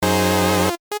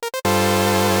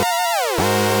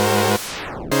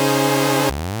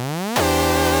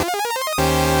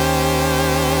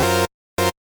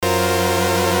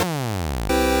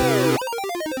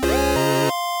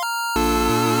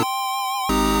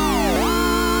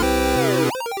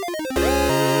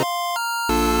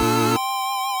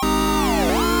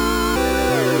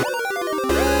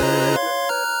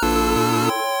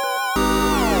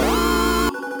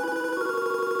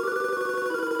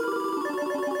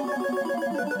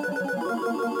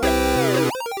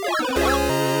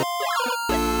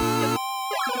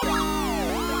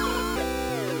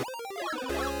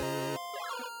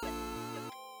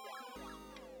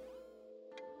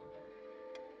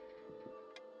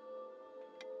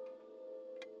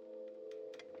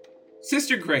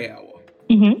Sister Grey Owl,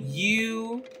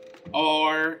 you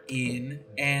are in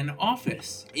an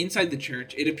office inside the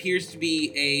church. It appears to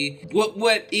be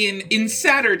what in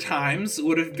sadder times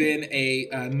would have been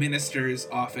a minister's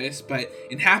office, but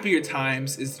in happier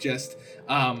times is just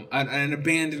an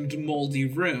abandoned moldy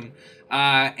room.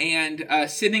 And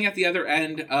sitting at the other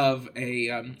end of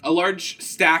a large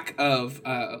stack of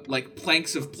like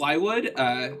planks of plywood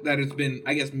that has been,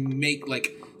 I guess,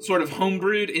 sort of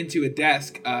homebrewed into a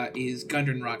desk is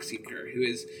Gundren Rockseeker, who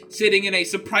is sitting in a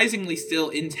surprisingly still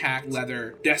intact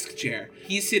leather desk chair.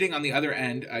 He's sitting on the other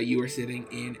end. You are sitting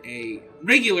in a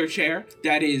regular chair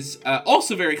that is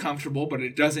also very comfortable, but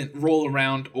it doesn't roll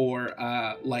around or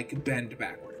like bend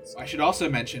backwards. I should also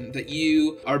mention that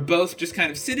you are both just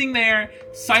kind of sitting there,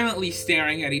 silently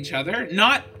staring at each other.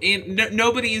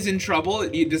 Nobody is in trouble.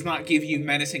 It does not give you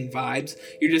menacing vibes.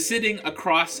 You're just sitting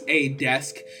across a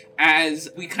desk as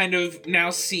we kind of now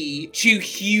see two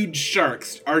huge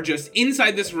sharks are just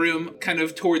inside this room, kind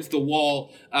of towards the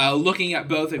wall, looking at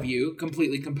both of you,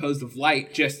 completely composed of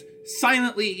light, just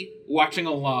silently watching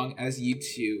along as you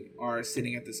two are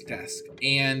sitting at this desk.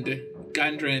 And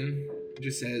Gundren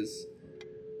just says,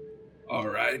 "All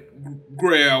right,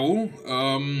 Grey Owl,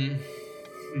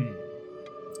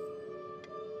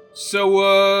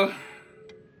 So,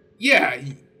 yeah,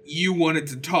 you wanted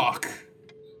to talk."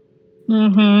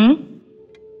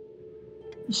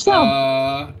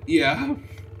 So. Yeah.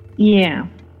 Yeah.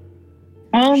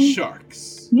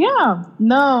 Sharks. Yeah.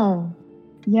 No.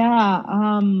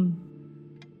 Yeah.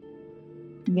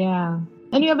 Yeah.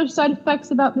 Any other side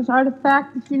effects about this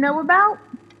artifact that you know about?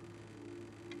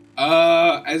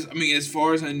 As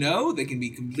far as I know, they can be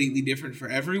completely different for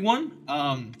everyone.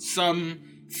 Some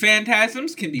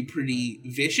phantasms can be pretty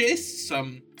vicious.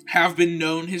 Some have been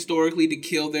known historically to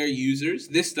kill their users.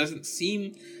 This doesn't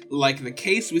seem like the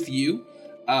case with you,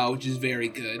 which is very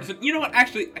good. But you know what?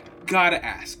 Actually, I gotta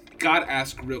ask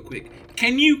real quick.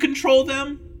 Can you control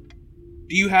them?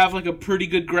 Do you have like a pretty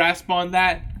good grasp on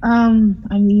that? I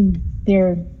mean,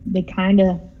 they kind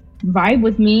of vibe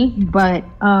with me, but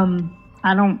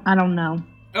I don't know.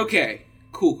 Okay,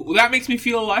 cool. Well, that makes me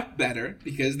feel a lot better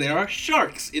because there are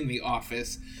sharks in the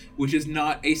office, which is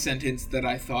not a sentence that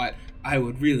I thought I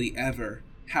would really ever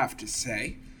have to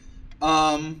say.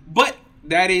 But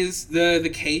that is the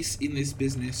case in this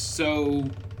business, so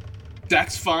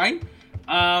that's fine.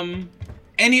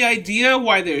 Any idea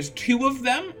why there's two of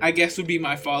them? I guess would be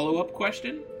my follow-up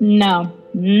question. No,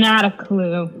 not a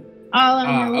clue. All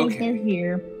I know is they're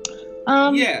here.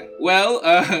 Yeah, well,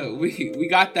 we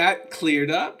got that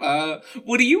cleared up.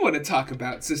 What do you want to talk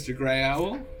about, Sister Grey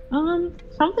Owl?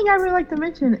 Something I would like to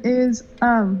mention is,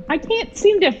 I can't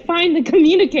seem to find the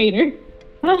communicator.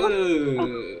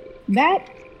 That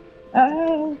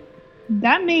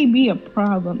may be a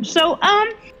problem. So,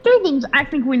 three things I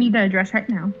think we need to address right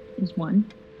now is one,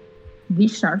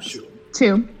 these sharks. Sure.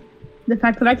 Two, the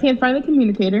fact that I can't find the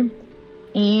communicator.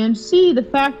 And C, the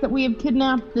fact that we have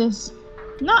kidnapped this,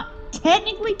 not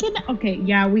technically kidnapped. Okay,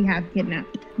 yeah, we have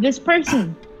kidnapped this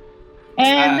person.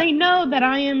 And they know that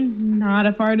I am not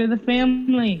a part of the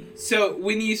family. So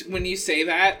when you say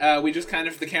that, we just kind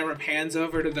of, the camera pans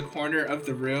over to the corner of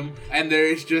the room, and there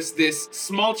is just this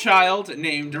small child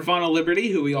named Nirvana Liberty,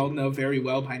 who we all know very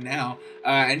well by now,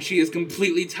 and she is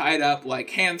completely tied up, like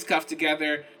hands cuffed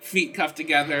together, feet cuffed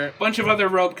together, bunch of other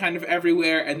rope kind of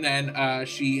everywhere, and then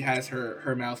she has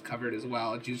her mouth covered as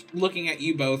well, and she's looking at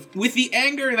you both with the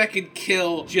anger that could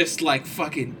kill just like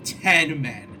fucking 10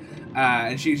 men.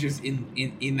 And she's just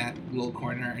in that little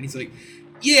corner, and he's like,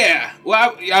 "Yeah,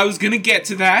 well, I was gonna get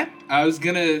to that. I was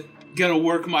gonna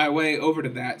work my way over to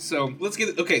that. So let's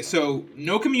get okay. So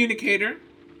no communicator,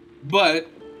 but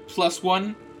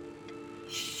 +1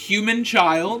 human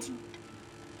child.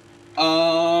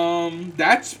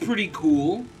 That's pretty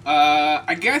cool.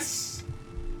 I guess.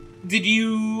 Did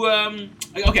you?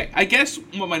 Okay. I guess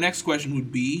what my next question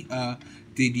would be,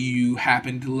 did you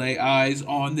happen to lay eyes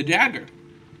on the dagger?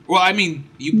 Well, I mean,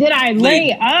 you did I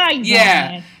lay eyes on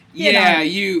it? Yeah,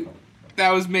 you.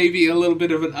 That was maybe a little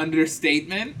bit of an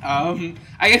understatement. I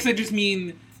guess I just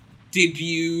mean, did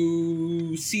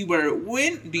you see where it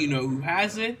went? Do you know who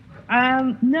has it?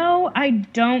 No, I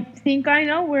don't think I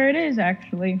know where it is,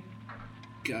 actually.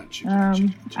 Gotcha.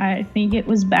 I think it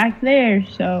was back there,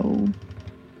 so.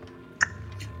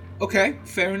 Okay,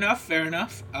 fair enough.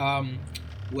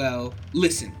 Well,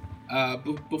 listen,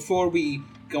 before we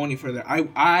go any further,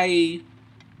 I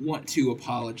want to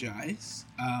apologize.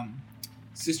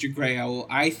 Sister Grey Owl,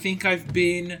 I think I've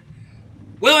been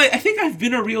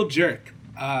a real jerk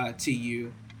to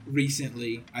you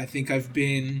recently. I think I've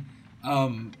been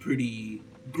pretty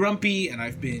grumpy, and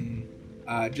I've been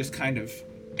just kind of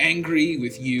angry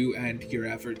with you and your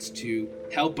efforts to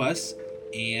help us,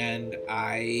 and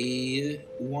I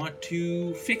want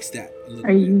to fix that a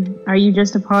little bit. Are you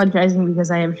just apologizing because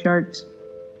I have sharks?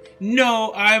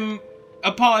 No, I'm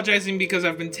apologizing because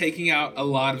I've been taking out a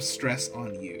lot of stress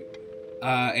on you,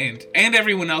 and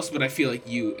everyone else, but I feel like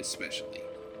you especially.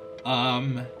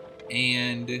 And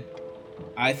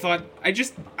I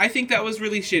think that was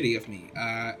really shitty of me.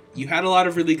 You had a lot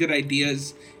of really good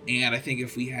ideas, and I think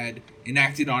if we had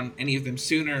enacted on any of them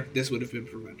sooner, this would have been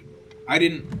preventable. I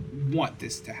didn't want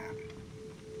this to happen,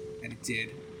 and it did.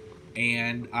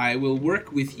 And I will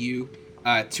work with you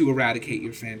to eradicate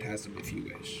your phantasm if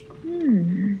you wish.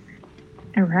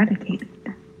 Eradicate it.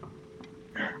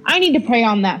 I need to pray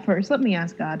on that first. Let me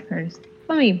ask God first.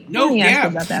 Let me ask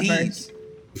about that first.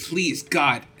 Please,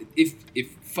 God,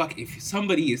 if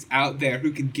somebody is out there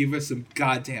who can give us some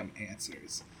goddamn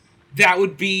answers, that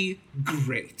would be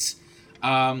great.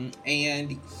 And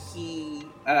he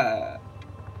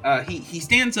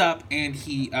stands up and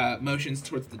he motions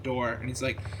towards the door, and he's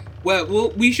like,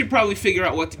 well, we should probably figure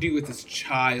out what to do with this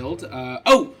child.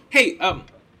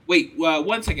 Wait,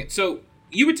 1 second. So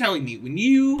you were telling me when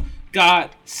you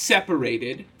got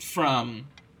separated from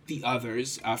the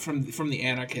others, from the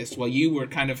anarchists, while you were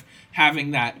kind of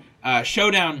having that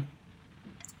showdown,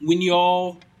 when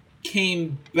y'all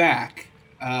came back,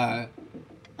 or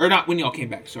not when y'all came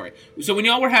back, sorry. So when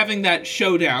y'all were having that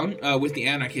showdown with the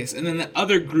anarchists, and then the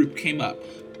other group came up,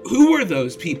 who were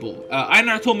those people?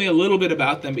 Einar told me a little bit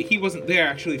about them, but he wasn't there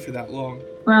actually for that long.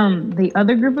 The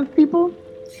other group of people?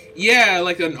 Yeah,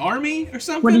 like an army or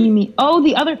something? What do you mean? So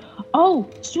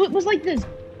it was like this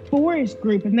forest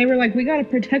group, and they were like, we gotta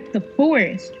protect the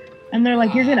forest. And they're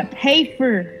like, you're gonna pay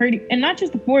for hurting, and not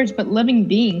just the forest, but living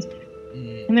beings.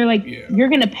 And they're like, you're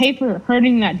gonna pay for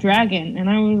hurting that dragon. And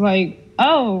I was like,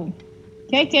 oh,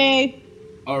 KK.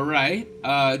 All right.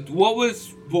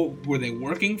 Were they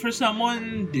working for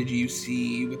someone? Did you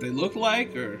see what they looked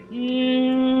like, or?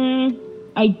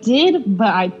 I did, but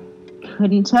I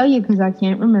couldn't tell you because I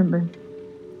can't remember.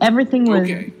 Everything was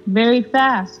very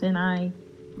fast, and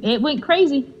it went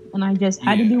crazy, and I just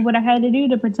had to do what I had to do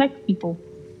to protect people.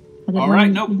 I didn't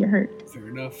want to get hurt. Fair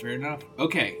enough.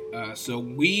 Okay, so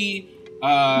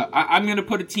I'm gonna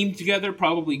put a team together,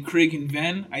 probably Krieg and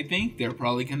Ven, I think. They're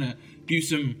probably gonna do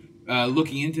some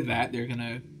looking into that. They're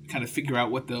gonna kind of figure out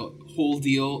what the whole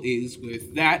deal is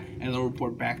with that, and they'll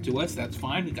report back to us. That's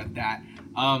fine, we got that.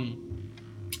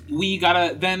 We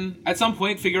gotta then, at some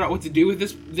point, figure out what to do with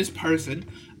this person.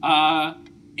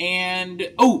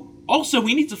 Also,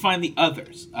 we need to find the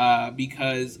others,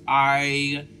 because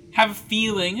I have a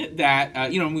feeling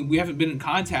that, we haven't been in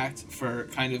contact for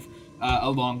kind of a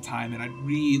long time, and I'd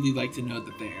really like to know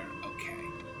that they're okay.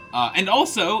 And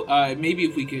also, maybe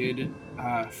if we could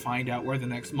find out where the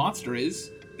next monster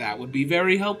is, that would be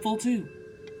very helpful too.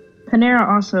 Panera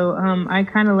also, I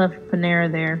kind of left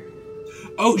Panera there.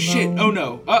 Oh shit, oh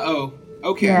no, uh-oh.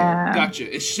 Okay, yeah.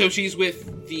 Gotcha. So she's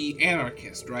with the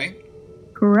anarchist, right?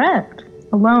 Correct.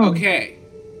 Alone. Okay.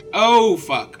 Oh,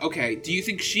 fuck. Okay, do you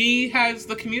think she has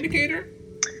the communicator?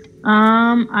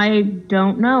 I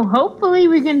don't know. Hopefully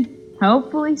we can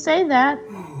say that.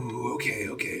 Ooh, okay.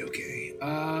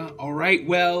 All right.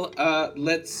 Well,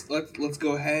 let's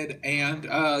go ahead and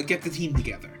get the team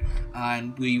together,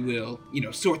 and we will,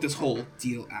 sort this whole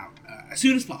deal out as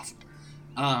soon as possible.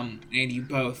 And you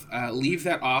both leave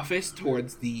that office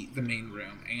towards the main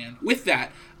room, and with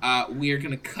that, we are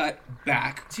gonna cut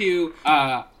back to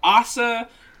Asa,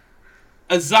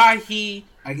 Azahi.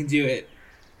 I can do it.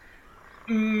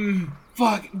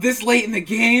 Fuck. This late in the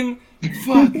game.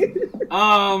 Fuck.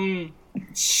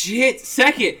 Shit.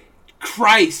 Second.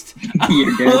 Christ.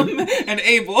 And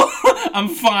Abel. I'm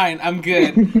fine. I'm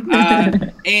good.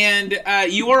 And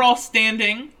you are all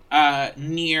standing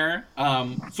near,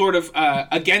 sort of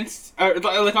against,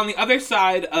 like on the other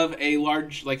side of a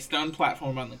large, like, stone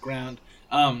platform on the ground.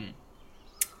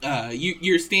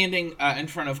 You're standing in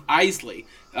front of Eislee,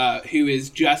 who is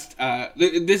just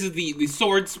this is the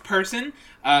swords person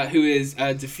who is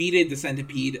defeated the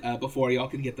centipede before y'all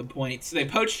could get the points. They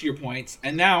poached your points,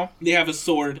 and now they have a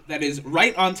sword that is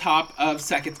right on top of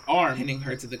Seket's arm, hitting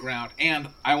her to the ground. And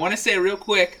I want to say real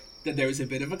quick that there was a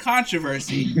bit of a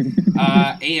controversy,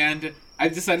 and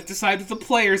I've decided to side with the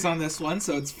players on this one,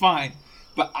 so it's fine.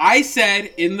 But I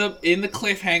said in the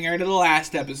cliffhanger to the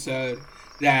last episode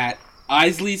that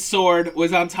Eislee's sword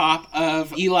was on top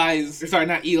of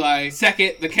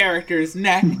Seket, the character's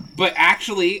neck, but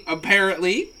actually,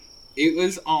 apparently, it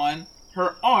was on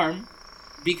her arm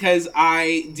because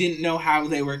I didn't know how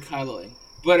they were cuddling.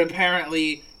 But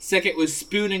apparently, Seket was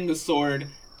spooning the sword,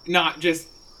 not just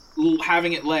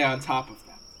having it lay on top of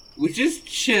them, which is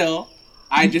chill.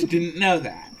 I just didn't know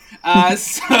that.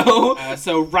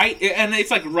 So right, and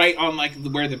it's like right on like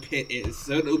where the pit is,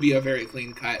 so it'll be a very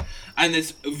clean cut. And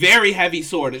this very heavy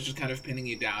sword is just kind of pinning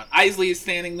you down. Eislee is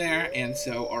standing there, and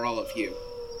so are all of you.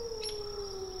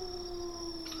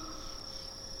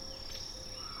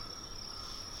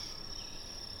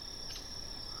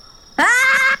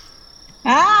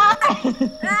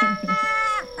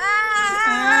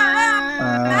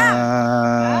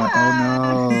 Oh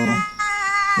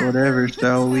no. Whatever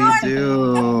shall we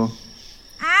do?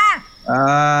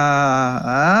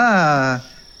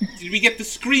 Did we get the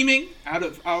screaming out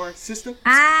of our system?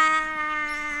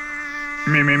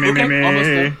 Me. Okay, almost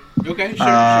done. Okay,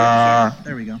 sure.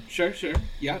 There we go. Sure.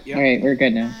 Yeah. All right, we're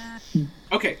good now.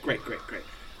 Okay, great.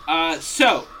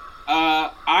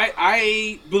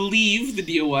 I believe the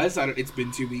deal was, it's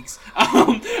been 2 weeks.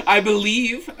 I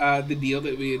believe the deal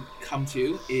that we had come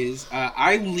to is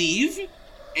I leave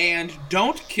and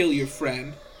don't kill your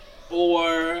friend,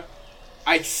 or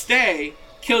I stay,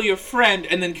 kill your friend,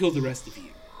 and then kill the rest of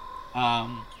you.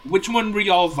 Which one were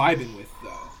y'all vibing with,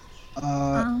 though?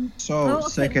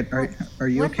 Second, are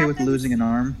you okay with losing an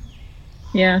arm?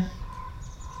 Yeah.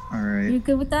 All right. You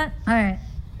good with that? All right.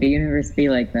 The universe be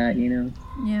like that, you know?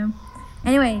 Yeah.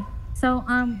 Anyway, so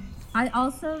I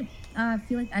also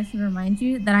feel like I should remind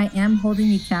you that I am holding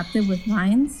you captive with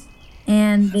vines,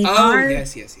 and they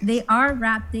yes. They are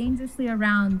wrapped dangerously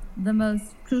around the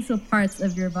most crucial parts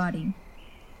of your body.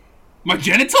 My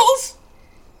genitals?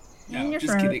 And No, your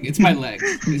just throat. kidding. It's my leg.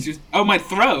 It's just my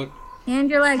throat. And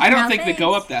your legs. I don't Now, think they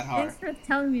go up that hard. Thanks for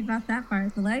telling me about that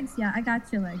part. The legs? Yeah, I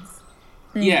got your legs.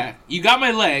 Yeah, you got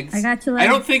my legs. I got your legs. I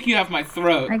don't think you have my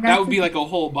throat. That would be like a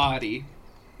whole body.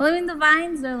 Well, I mean, the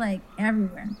vines are like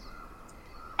everywhere.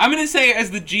 I'm gonna say,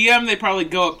 as the GM, they probably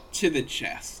go up to the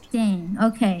chest. Dang.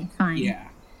 Okay, fine. Yeah.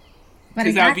 But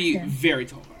Because that would be very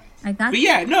tall vines. I got But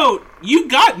yeah, no, you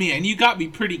got me, and you got me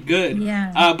pretty good.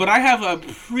 Yeah. But I have a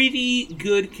pretty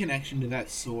good connection to that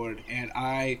sword, and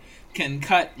I can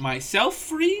cut myself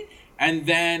free, and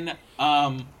then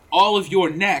all of your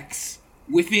necks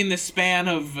within the span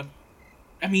of,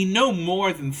 I mean, no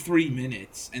more than 3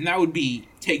 minutes, and that would be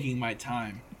taking my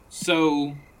time.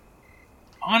 So,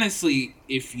 honestly,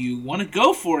 if you want to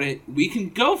go for it, we can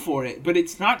go for it, but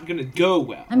it's not going to go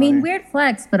well. I mean, weird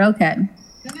flex, but okay.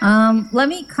 Let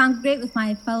me congregate with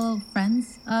my fellow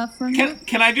friends for a minute.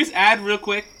 Can I just add real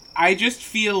quick? I just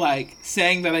feel like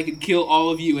saying that I could kill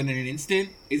all of you in an instant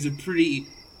is a pretty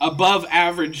above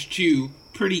average to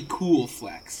pretty cool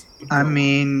flex. I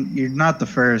mean, you're not the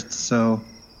first, so...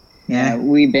 Yeah,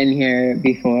 we've been here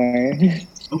before.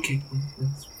 Okay.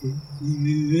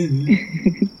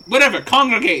 Whatever,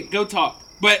 congregate, go talk.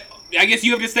 But I guess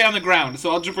you have to stay on the ground,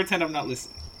 so I'll just pretend I'm not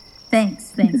listening.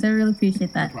 Thanks. I really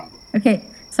appreciate that. No problem. Okay,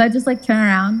 so I just like turn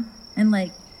around and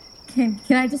like, can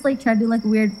I just like try to do like a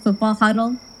weird football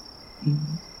huddle?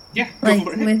 Yeah, like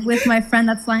go for it. with my friend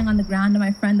that's lying on the ground and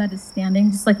my friend that is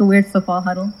standing, just like a weird football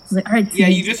huddle. It's like, all right, yeah,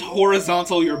 team. you just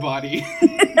horizontal your body.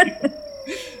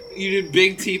 You do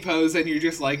big T-pose and you're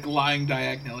just like lying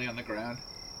diagonally on the ground.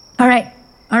 All right,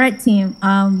 team.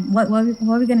 What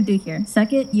are we gonna do here?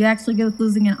 Second, you actually go with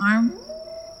losing an arm?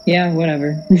 Yeah,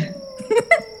 whatever.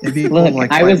 Look,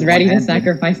 like, I was ready to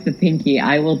sacrifice the pinky.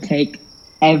 I will take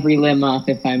every limb off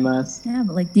if I must. Yeah,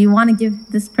 but like, do you want to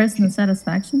give this person the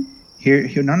satisfaction? Here,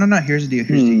 no. Here's the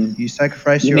deal. You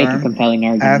sacrifice your arm. You make a compelling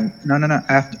argument.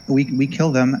 After we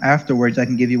kill them, afterwards, I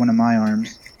can give you one of my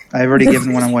arms. I've already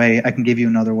given one away. I can give you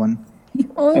another one. You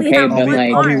only have one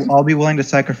arm. I'll be willing to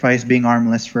sacrifice being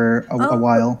armless for a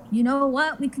while. You know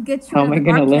what? We could get you. How am I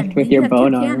gonna lift with your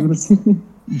bone arms?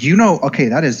 You know, okay,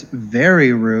 that is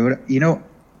very rude. You know,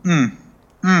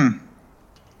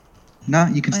 No,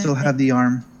 you can still have the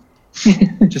arm.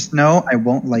 Just know I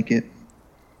won't like it.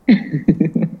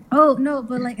 Oh no,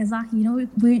 but like Azaki, you know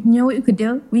what we could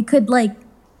do? We could like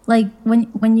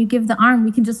when you give the arm,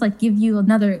 we can just like give you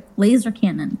another laser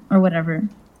cannon or whatever.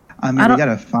 I mean, we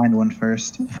gotta find one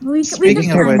first.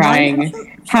 Speaking of which,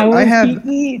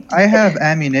 I have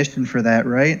ammunition for that,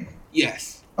 right?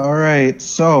 Yes. All right.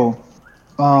 So,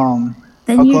 how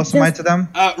close am I to them?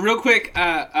 Real quick,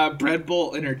 Bread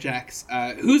Bowl interjects.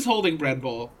 Who's holding Bread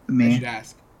Bowl? Me. I should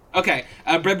ask. Okay.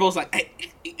 Bread Bowl's like, hey,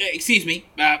 excuse me.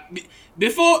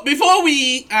 Before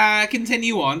we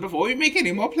continue on, before we make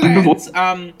any more plans,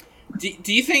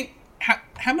 do you think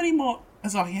how many more?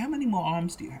 Azaki, how many more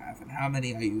arms do you have, and how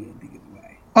many are you willing to give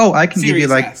away? Oh, I can give you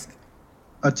like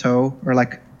a toe or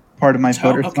like part of my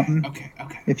foot or something. Okay.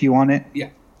 If you want it.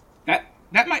 Yeah.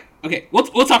 That might. Okay, we'll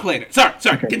talk later. Sorry.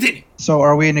 Okay. Continue. So,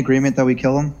 are we in agreement that we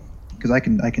kill him? Because I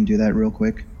can do that real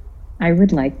quick. I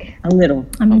would like a little.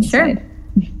 I mean, sure. outside.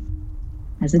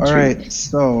 As a treat. All right,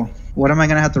 so what am I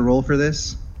gonna have to roll for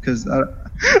this? Because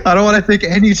I don't want to take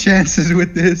any chances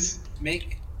with this.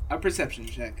 Make a perception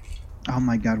check. Oh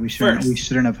my god, we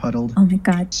shouldn't have huddled. Oh my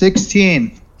god.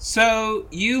 16. So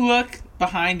you look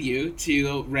behind you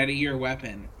to ready your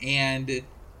weapon, and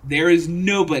there is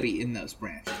nobody in those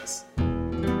branches.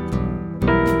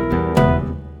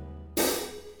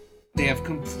 They have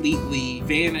completely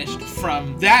vanished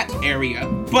from that area,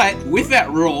 but with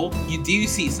that roll, you do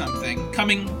see something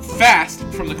coming fast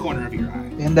from the corner of your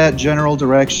eye. In that general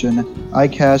direction, I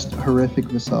cast Horrific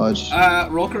Visage.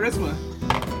 Roll charisma.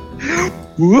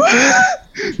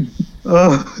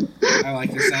 Oh. I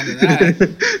like the sound of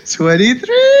that.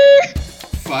 23!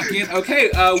 Fucking okay.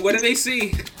 What do they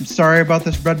see? I'm sorry about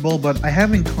this Red Bull, but I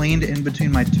haven't cleaned in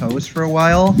between my toes for a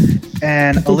while,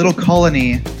 and a little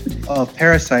colony of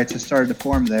parasites has started to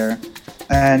form there,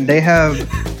 and they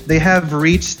have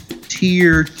reached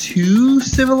tier 2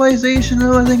 civilization,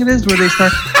 I think it is, where they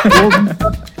start building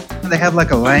stuff. They have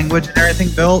like a language and everything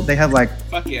built. They have like,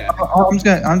 Fuck yeah. I'm just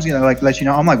gonna like let you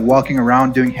know, I'm like walking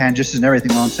around doing hand gestures and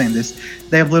everything while I'm saying this.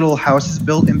 They have little houses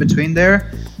built in between there,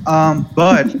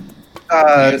 but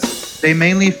they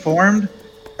mainly formed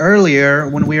earlier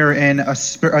when we were in a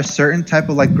certain type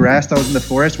of like grass that was in the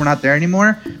forest. We're not there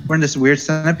anymore. We're in this weird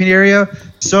centipede area.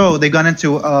 So they got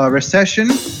into a recession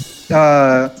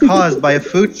caused by a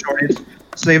food shortage.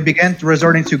 So they began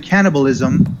resorting to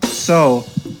cannibalism. So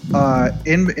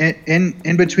in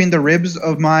between the ribs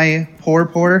of my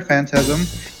poor phantasm,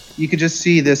 you could just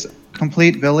see this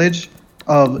complete village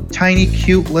of tiny,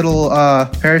 cute little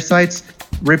parasites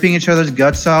ripping each other's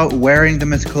guts out, wearing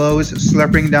them as clothes,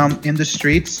 slurping down in the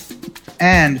streets,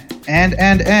 and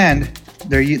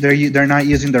they're not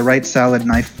using the right salad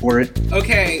knife for it.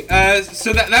 Okay,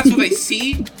 so that's what they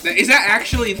see? Is that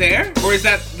actually there, or is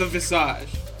that the visage?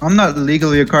 I'm not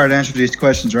legally required to answer these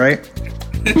questions, right?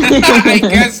 I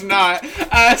guess not.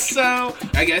 So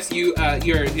I guess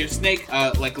your snake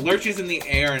like lurches in the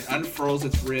air and unfurls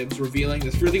its ribs, revealing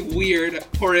this really weird,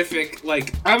 horrific,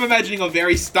 like I'm imagining a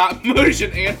very stop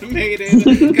motion animated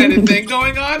kind of thing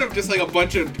going on of just like a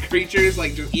bunch of creatures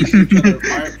like just eating each other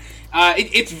apart.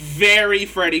 It's very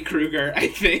Freddy Krueger, I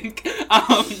think.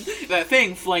 That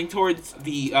thing flying towards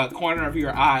the corner of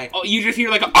your eye. Oh, you just hear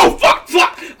like a, oh fuck,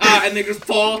 and they just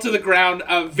fall to the ground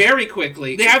very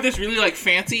quickly. They have this really like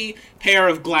fancy pair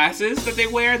of glasses that they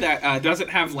wear that doesn't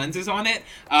have lenses on it,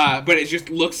 but it just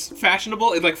looks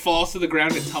fashionable. It like falls to the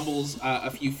ground and tumbles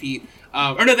a few feet.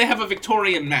 Or no, they have a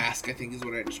Victorian mask, I think is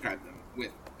what I described them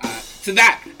with. So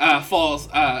that falls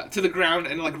to the ground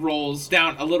and like rolls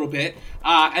down a little bit,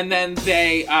 and then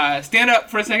they stand up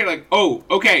for a second, like, oh,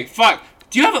 okay, fuck.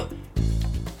 Do you have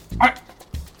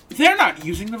they're not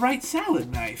using the right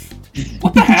salad knife.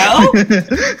 What the hell?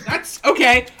 That's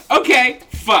okay,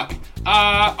 fuck.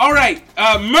 All right,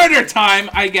 murder time,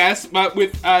 I guess, but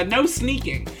with no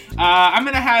sneaking. I'm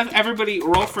gonna have everybody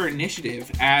roll for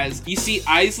initiative as you see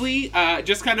Eislee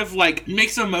just kind of like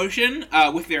makes a motion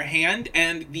with their hand,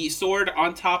 and the sword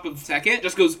on top of Second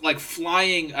just goes like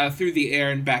flying through the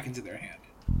air and back into their hand.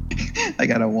 I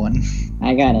got a 1.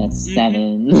 I got a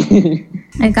 7.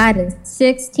 I got a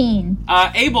 16.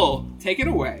 Abel, take it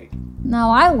away. No,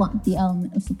 I want the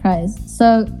element of surprise.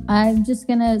 So I'm just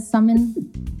gonna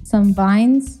summon some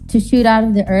vines to shoot out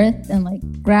of the earth and like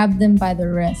grab them by the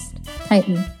wrist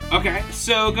tightly. Okay,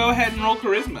 so go ahead and roll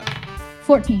charisma.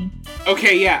 14.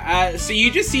 Okay, yeah. So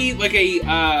you just see like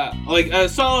a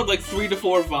solid like 3 to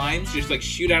 4 vines just like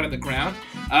shoot out of the ground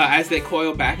as they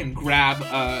coil back and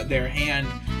grab their hand.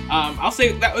 I'll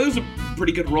say that was a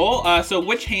pretty good roll. So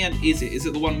which hand is it? Is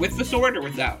it the one with the sword or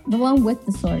without? The one with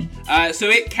the sword. So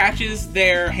it catches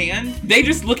their hand. They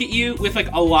just look at you with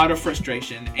like a lot of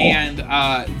frustration, and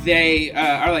they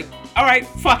are like, all right,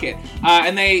 fuck it.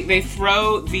 And they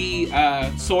throw the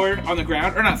sword on the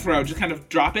ground, or not throw, just kind of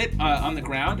drop it on the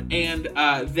ground, and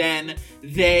then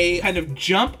they kind of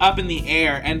jump up in the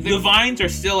air, and the vines are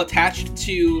still attached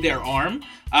to their arm.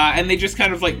 And they just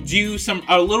kind of like do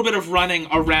a little bit of running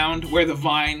around where the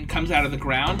vine comes out of the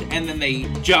ground, and then they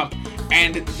jump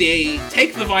and they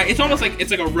take the vine. It's almost like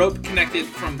it's like a rope connected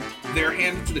from their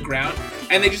hand to the ground,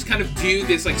 and they just kind of do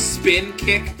this like spin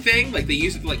kick thing, like they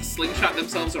use it to like slingshot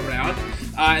themselves around,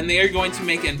 and they are going to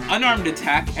make an unarmed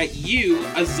attack at you,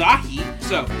 Azahi.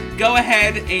 So go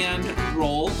ahead and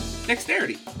roll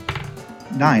dexterity.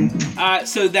 9.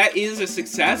 So that is a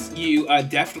success. You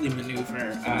deftly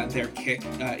maneuver their kick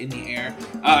in the air,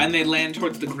 and they land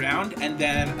towards the ground, and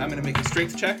then I'm going to make a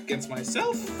strength check against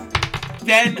myself.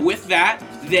 Then with that,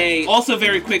 they also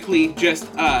very quickly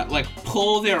just like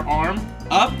pull their arm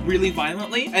up really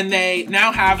violently, and they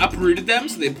now have uprooted them,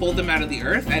 so they pulled them out of the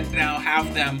earth and now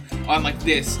have them on like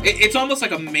this. It's almost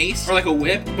like a mace or like a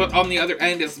whip, but on the other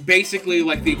end it's basically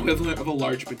like the equivalent of a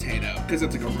large potato, because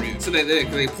it's like a root. So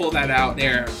they pull that out.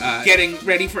 They're getting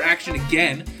ready for action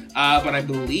again, but I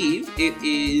believe it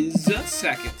is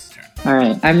Second's turn. All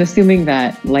right. I'm assuming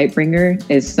that Lightbringer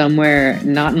is somewhere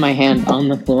not in my hand on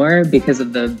the flour because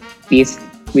of the beast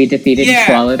we defeated and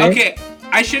swallowed it. Okay.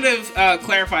 I should have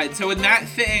clarified. So when that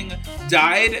thing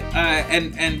died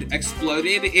and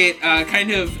exploded, it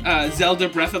kind of Zelda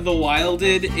Breath of the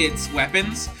Wilded its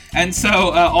weapons. And so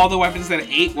all the weapons that it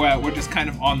ate were just kind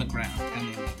of on the ground.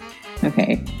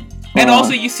 Okay. And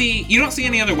also you don't see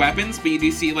any other weapons, but you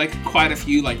do see like quite a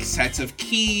few like sets of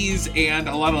keys and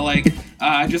a lot of like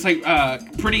just like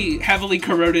pretty heavily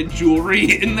corroded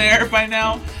jewelry in there by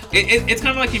now. It's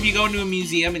kind of like if you go into a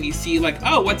museum and you see like,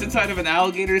 oh, what's inside of an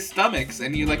alligator's stomachs?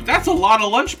 And you're like, that's a lot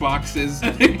of lunch boxes.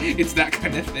 It's that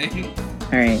kind of thing.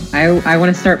 All right, I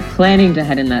want to start planning to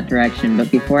head in that direction, but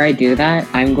before I do that,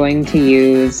 I'm going to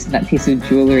use that piece of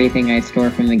jewelry thing I stole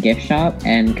from the gift shop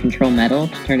and control metal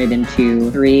to turn it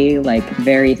into 3 like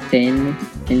very thin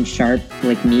and sharp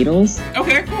like needles.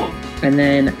 Okay, cool. And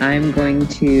then I'm going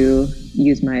to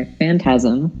use my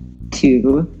phantasm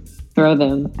to throw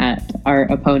them at our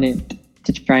opponent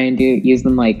to try and use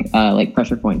them like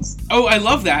pressure points. Oh, I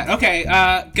love that. Okay,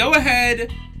 go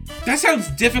ahead. That sounds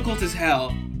difficult as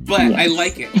hell, but yes. I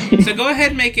like it. So go ahead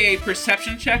and make a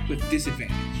perception check with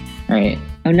disadvantage. All right.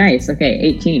 Oh, nice. Okay,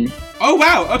 18. Oh,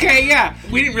 wow. Okay, yeah.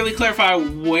 We didn't really clarify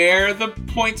where the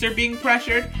points are being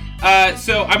pressured.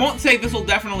 So I won't say this will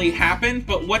definitely happen,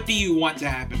 but what do you want to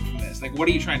happen from this? Like, what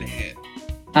are you trying to hit?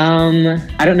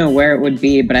 I don't know where it would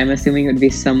be, but I'm assuming it would be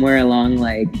somewhere along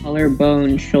like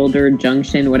collarbone, shoulder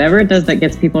junction, whatever it does that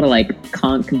gets people to like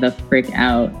conk the frick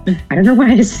out. I don't know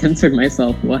why I just censored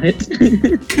myself. What?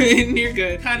 You're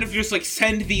good. Kind of just like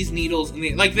send these needles, and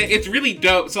it's really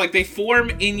dope. So like they form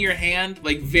in your hand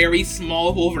like very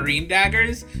small Wolverine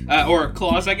daggers or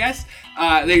claws, I guess.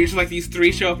 They're just like these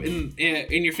 3 show up in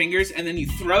your fingers, and then you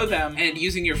throw them, and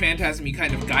using your phantasm, you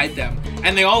kind of guide them.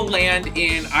 And they all land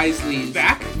in Eislee's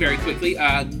back very quickly.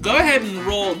 Go ahead and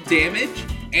roll damage,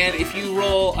 and if you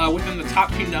roll within the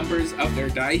top 2 numbers of their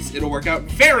dice, it'll work out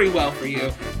very well for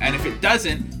you. And if it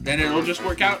doesn't, then it'll just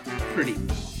work out pretty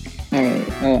well. Alright,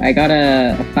 oh, I got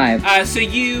a 5. So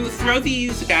you throw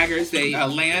these daggers, they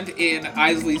land in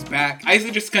Eislee's back.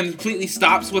 Eislee just completely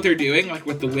stops what they're doing, like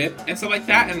with the whip and stuff like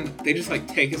that, and they just like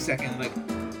take a second, like,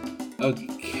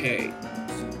 okay.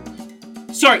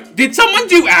 Sorry, did someone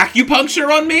do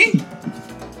acupuncture on me?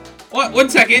 What? 1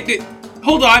 second,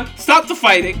 hold on, stop the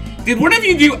fighting. Did one of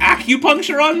you do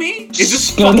acupuncture on me? Is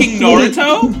this fucking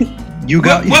Naruto? You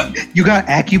got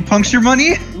acupuncture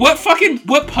money?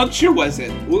 What puncture was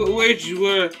it?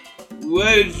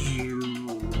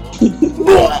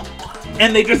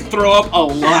 And they just throw up a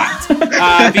lot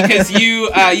because you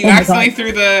accidentally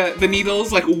threw the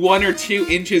needles like 1 or 2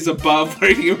 inches above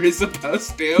where you were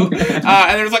supposed to,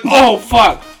 and it was like, oh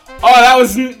fuck, oh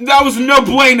that was no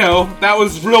bueno, that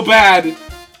was real bad.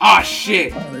 Ah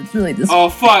shit. Oh, it's really oh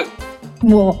fuck.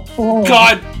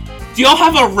 God. Do y'all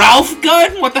have a Ralph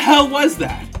gun? What the hell was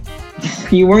that?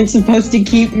 You weren't supposed to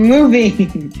keep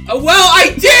moving. Well,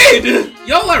 I did!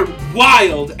 Y'all are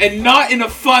wild, and not in a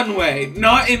fun way.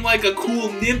 Not in like a cool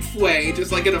nymph way,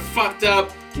 just like in a fucked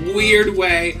up, weird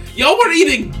way. Y'all were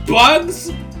eating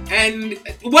bugs, and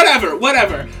whatever.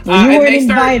 Well, you weren't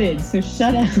invited, so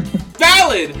shut up.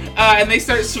 Valid! And they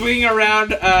start swinging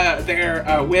around their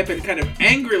whip and kind of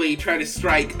angrily try to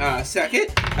strike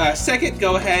Second. Second,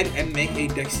 go ahead and make a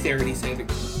dexterity saving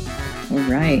throw.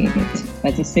 Alright,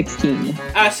 that's a 16.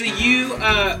 So you,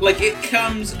 it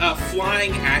comes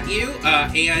flying at you,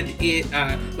 and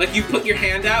it, you put your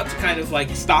hand out to kind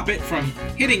of, stop it from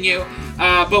hitting you,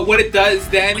 but what it does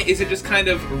then is it just kind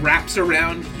of wraps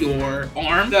around your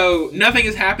arm, so nothing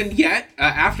has happened yet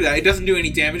after that. It doesn't do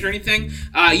any damage or anything.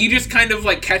 You just kind of,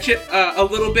 catch it a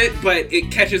little bit, but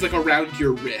it catches, around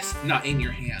your wrist, not in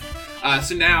your hand.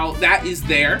 So now that is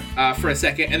there for a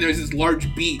second, and there's this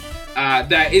large beat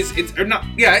that is,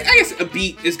 I guess a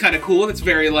beat is kind of cool. It's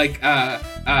very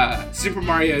Super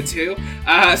Mario 2.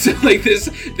 So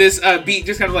this beat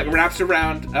just kind of wraps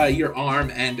around your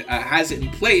arm and has it in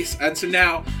place. And so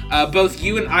now both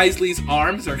you and Eislee's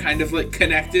arms are kind of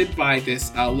connected by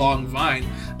this long vine.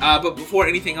 But before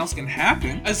anything else can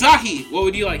happen, Azahi, what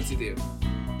would you like to do?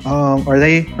 Are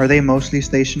they mostly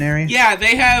stationary? Yeah,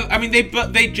 they have. I mean,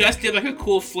 they just did a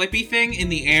cool flippy thing in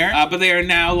the air, but they are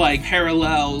now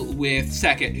parallel with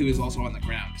Second, who is also on the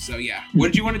ground. So yeah, what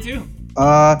did you want to do?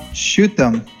 Shoot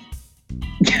them.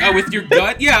 Oh, with your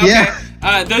gun? Yeah. Okay.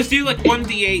 Those do like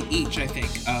 1d8 each, I think,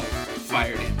 of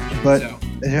fire damage. But so.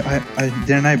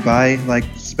 didn't I buy like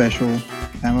special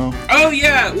ammo? Oh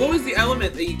yeah, what was the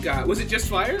element that you got? Was it just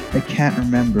fire? I can't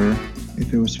remember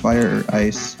if it was fire or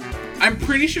ice. I'm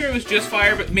pretty sure it was just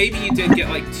fire, but maybe you did get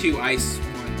like 2 ice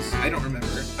ones. I don't remember.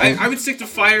 I would stick to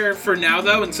fire for now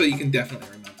though, and so you can definitely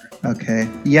remember. Okay.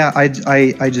 Yeah,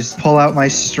 I just pull out my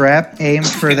strap, aim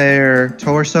for their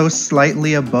torso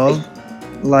slightly above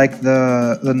like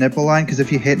the nipple line, because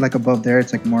if you hit like above there,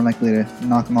 it's like more likely to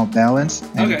knock them off balance.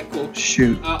 Okay, cool.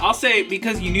 Shoot. I'll say,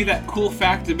 because you knew that cool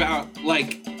fact about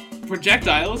like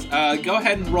projectiles, go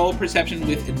ahead and roll perception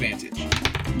with advantage.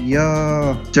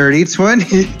 Yo, dirty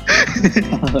 20.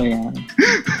 Oh yeah.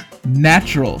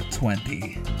 Natural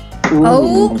 20.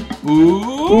 Oh. Ooh.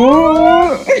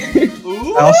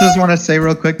 Ooh. I also just want to say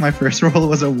real quick, my first roll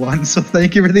was a 1, so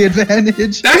thank you for the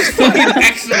advantage. That's fucking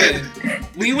excellent.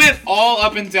 We went all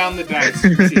up and down the dice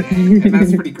today, and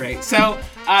that's pretty great. So,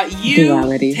 you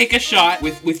Duality. take a shot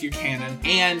with your cannon,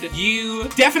 and you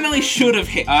definitely should have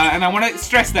hit. And I want to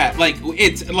stress that, like,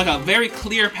 it's like a very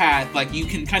clear path. Like, you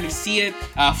can kind of see it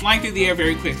flying through the air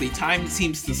very quickly. Time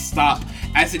seems to stop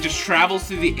as it just travels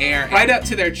through the air right up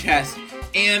to their chest.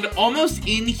 And almost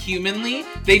inhumanly,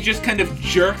 they just kind of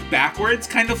jerk backwards,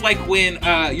 kind of like when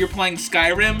you're playing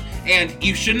Skyrim and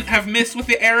you shouldn't have missed with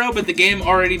the arrow, but the game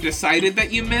already decided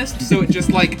that you missed, so it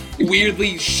just like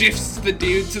weirdly shifts the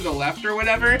dude to the left or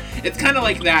whatever. It's kind of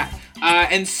like that.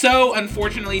 And so,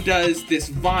 unfortunately, does this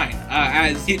vine,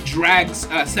 as it drags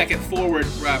Second forward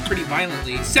pretty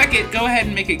violently. Second, go ahead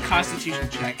and make a constitution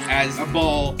check as a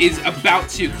ball is about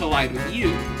to collide with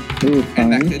you. Ooh,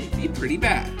 And that fun. could be pretty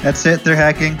bad. That's it. They're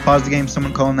hacking. Pause the game.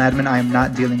 Someone call an admin. I am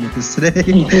not dealing with this today.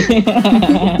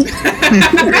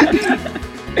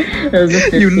 It was a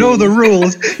 15. You know the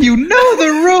rules. You know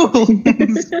the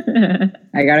rules.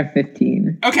 I got a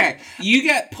 15. Okay, you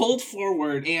get pulled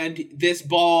forward, and this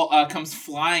ball comes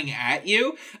flying at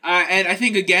you. And I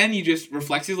think again, you just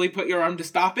reflexively put your arm to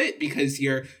stop it because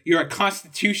you're a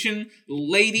Constitution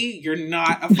lady. You're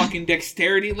not a fucking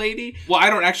dexterity lady. Well, I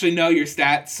don't actually know your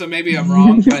stats, so maybe I'm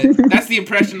wrong, but that's the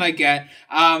impression I get.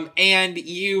 And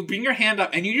you bring your hand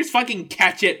up, and you just fucking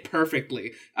catch it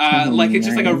perfectly. Like it's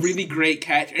just like a Nice. really great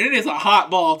catch, and it is a hot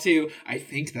ball too. I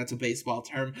think that's a baseball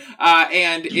term.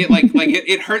 And it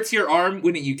it hurts your arm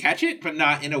when you catch it, but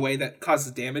not in a way that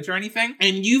causes damage or anything.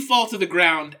 And you fall to the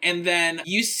ground, and then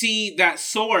you see that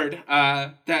sword,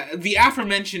 the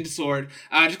aforementioned sword,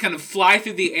 just kind of fly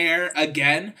through the air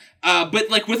again, but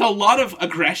like with a lot of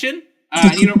aggression.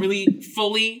 You don't really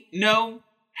fully know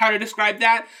how to describe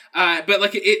that, but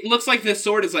like it looks like this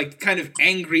sword is like kind of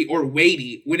angry or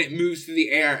weighty when it moves through the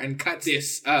air and cuts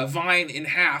this vine in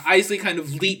half. Eislee kind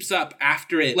of leaps up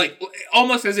after it, like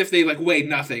almost as if they like weigh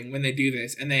nothing when they do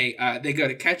this, and they go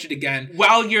to catch it again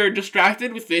while you're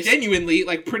distracted with this genuinely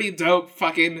like pretty dope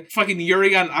fucking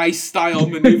Yuri on Ice style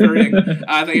maneuvering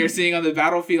that you're seeing on the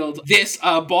battlefield. This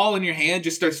ball in your hand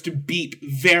just starts to beep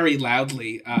very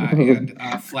loudly and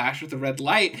flash with a red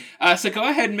light. So go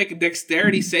ahead and make a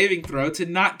dexterity saving throw to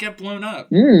not get blown up.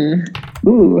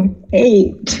 Ooh,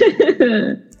 8.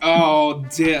 Oh,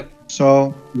 dip.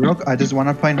 So, I just want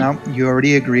to point out, you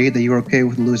already agreed that you were okay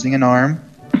with losing an arm.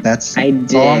 That's I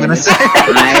did. all I'm gonna say.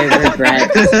 I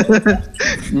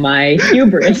regret my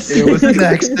hubris. It was an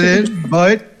accident,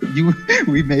 but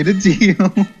we made a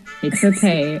deal. It's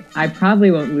okay. I probably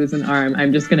won't lose an arm.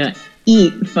 I'm just gonna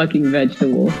eat fucking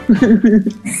vegetable.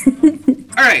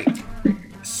 All right.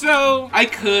 So I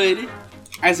could,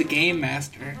 as a game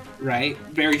master, right,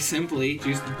 very simply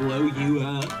just blow you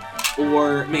up,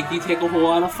 or make you take a whole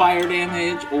lot of fire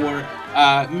damage, or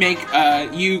make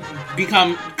you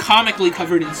become comically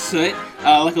covered in soot,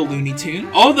 like a Looney Tune.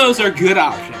 All those are good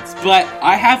options, but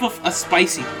I have a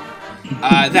spicy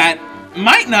one that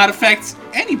might not affect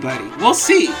anybody. We'll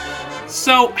see.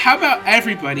 So how about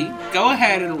everybody go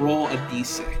ahead and roll a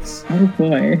d6. Oh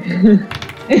boy.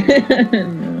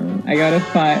 No, I got a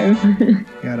 5. I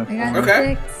got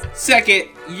Okay. 6. Second,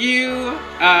 you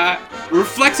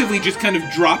reflexively just kind of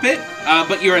drop it,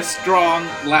 but you're a strong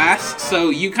lass, so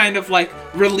you kind of like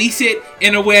release it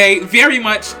in a way very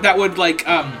much that would like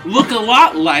look a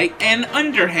lot like an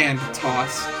underhand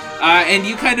toss. And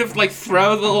you kind of like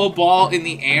throw the little ball in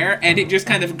the air, and it just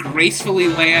kind of gracefully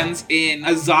lands in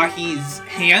Azahi's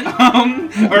hand,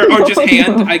 or just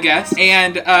hand, I guess.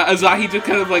 And Azahi just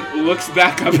kind of like looks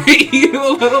back up at you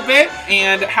a little bit.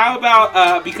 And how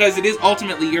about, because it is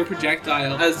ultimately your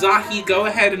projectile, Azahi, go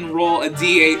ahead and roll a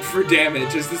d8 for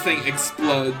damage as this thing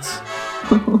explodes.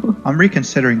 I'm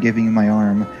reconsidering giving you my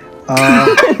arm.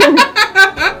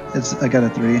 I got a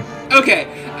 3. Okay,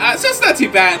 so it's not not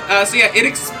too bad. So yeah, it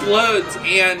explodes,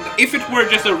 and if it were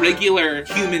just a regular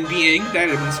human being that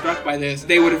had been struck by this,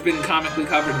 they would have been comically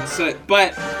covered in soot.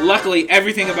 But luckily,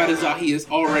 everything about Azahi is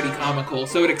already comical,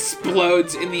 so it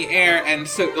explodes in the air, and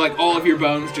so like all of your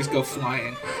bones just go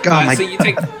flying. So you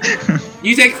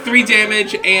take 3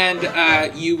 damage,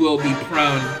 and you will be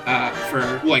prone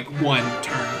for like 1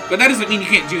 turn. But that doesn't mean you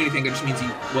can't do anything. It just means you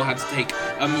will have to take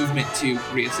a movement to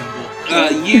reassemble.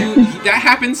 That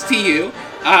happens to you.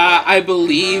 I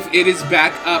believe it is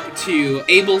back up to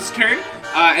Abel's turn.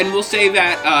 And we'll say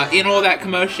that in all that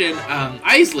commotion,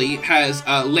 Eislee has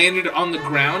landed on the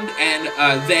ground, and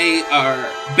they are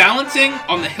balancing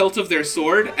on the hilt of their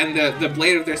sword, and the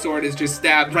blade of their sword is just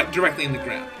stabbed right directly in the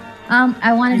ground.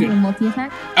 I want to do a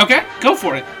multi-attack. Okay, go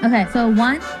for it. Okay, so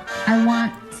 1, I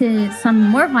want to summon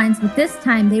more vines, but this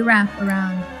time they wrap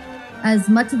around as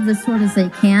much of the sword as they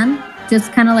can.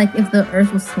 Just kind of like if the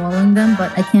earth was swallowing them,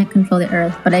 but I can't control the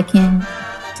earth, but I can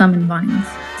summon vines.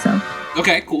 So.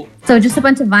 Okay, cool. So just a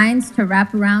bunch of vines to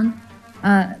wrap around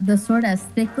the sword as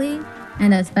thickly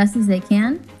and as best as they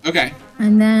can. Okay.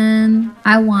 And then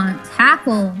I want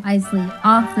tackle Eislee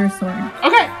off their sword.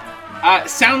 Okay.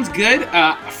 Sounds good.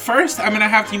 First, I'm going to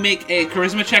have you make a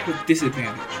charisma check with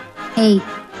disadvantage. 8.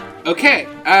 Okay,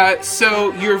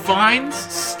 so your vines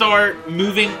start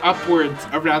moving upwards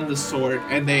around the sword,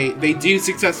 and they do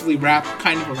successfully wrap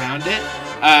kind of around it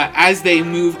as they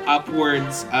move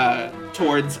upwards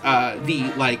towards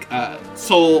the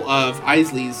sole of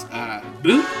Eislee's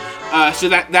boot. So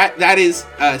that is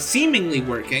seemingly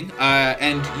working,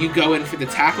 and you go in for the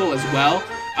tackle as well.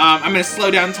 I'm going to slow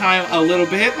down time a little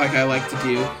bit, like I like to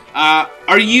do.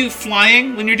 Are you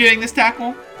flying when you're doing this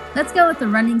tackle? Let's go with the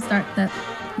running start that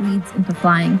leads into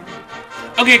flying.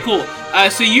 Okay, cool.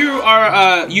 So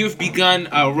you've begun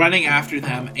running after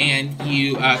them, and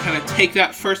you kind of take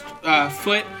that first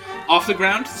foot off the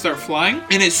ground to start flying.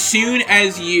 And as soon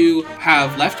as you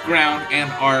have left ground and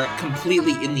are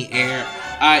completely in the air,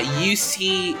 you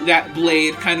see that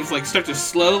blade kind of like start to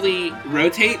slowly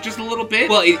rotate just a little bit.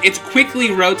 Well, it's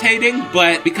quickly rotating,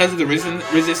 but because of the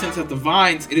resistance of the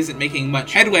vines, it isn't making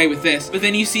much headway with this. But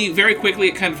then you see very quickly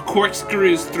it kind of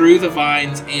corkscrews through the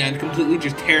vines and completely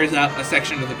just tears up a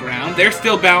section of the ground. They're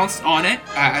still balanced on it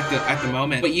at the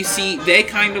moment, but you see they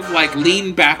kind of like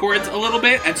lean backwards a little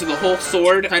bit, and so the whole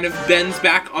sword kind of bends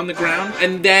back on the ground,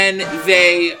 and then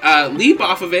they leap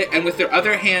off of it, and with their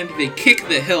other hand they kick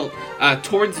the hilt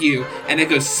towards you, and it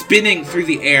goes spinning through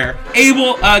the air.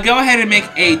 Abel, go ahead and make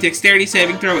a dexterity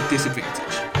saving throw with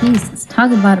disadvantage. Jesus,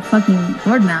 talk about a fucking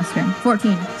sword master.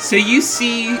 14. So you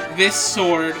see this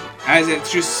sword as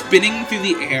it's just spinning through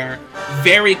the air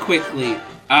very quickly,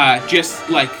 just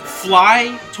like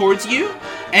fly towards you,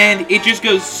 and it just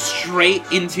goes straight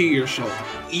into your shoulder.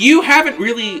 You haven't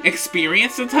really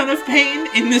experienced a ton of pain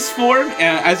in this form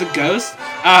as a ghost,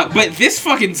 but this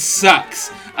fucking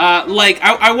sucks.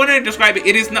 I want to describe it.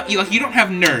 It is not, you don't have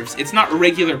nerves. It's not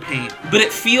regular pain, but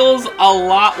it feels a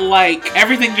lot like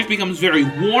everything just becomes very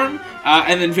warm,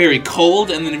 and then very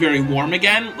cold, and then very warm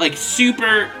again, like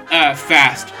super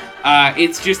fast.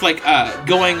 It's just like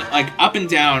going like up and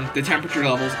down the temperature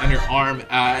levels on your arm,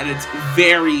 and it's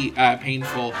very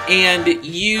painful. And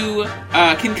you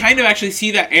can kind of actually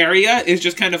see that area is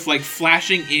just kind of like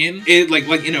flashing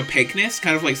like in opaqueness,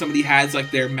 kind of like somebody has like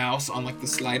their mouse on like the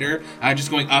slider, just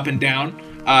going up and down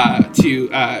to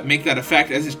make that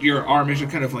effect as if your arm is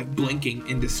just kind of like blinking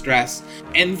in distress.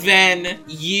 And then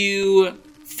you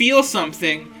feel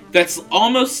something that's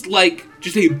almost like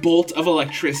just a bolt of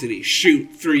electricity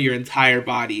shoot through your entire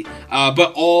body,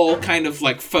 but all kind of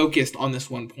like focused on this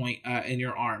one point in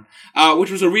your arm,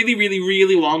 which was a really, really,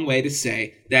 really long way to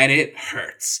say that it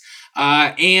hurts.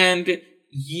 And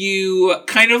you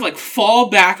kind of like fall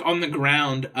back on the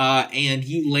ground, and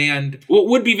you land what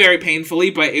would be very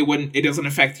painfully, but it doesn't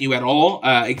affect you at all,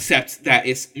 except that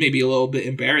it's maybe a little bit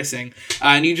embarrassing.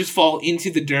 And you just fall into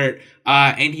the dirt,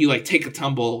 and you like take a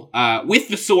tumble, with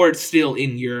the sword still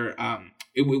in your,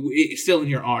 still in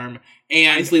your arm,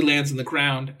 and Eislee lands on the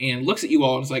ground and looks at you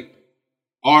all and is like,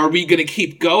 are we gonna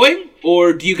keep going,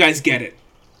 or do you guys get it?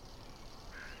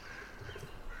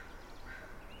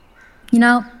 You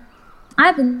know,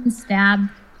 I've been stabbed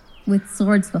with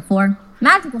swords before.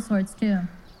 Magical swords, too.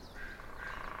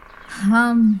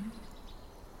 And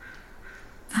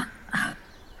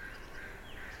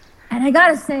I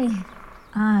gotta say,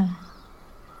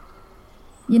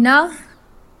 you know,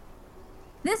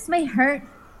 this may hurt,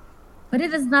 but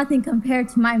it is nothing compared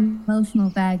to my emotional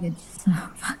baggage. So,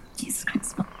 fuck, Jesus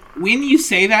Christ. When you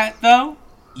say that, though,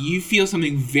 you feel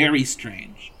something very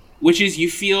strange. which is you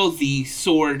feel the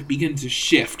sword begin to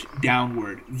shift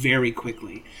downward very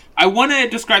quickly. I want to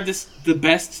describe this the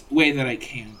best way that I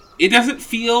can. It doesn't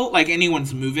feel like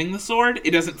anyone's moving the sword.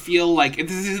 It doesn't feel like...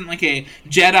 This isn't like a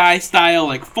Jedi-style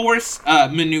like force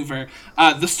maneuver.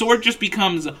 The sword just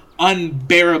becomes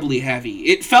unbearably heavy.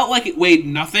 It felt like it weighed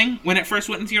nothing when it first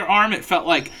went into your arm. It felt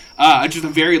like just a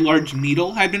very large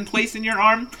needle had been placed in your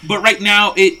arm. But right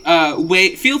now,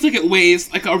 it feels like it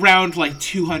weighs like around like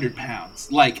 200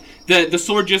 pounds. Like the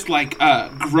sword just like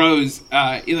grows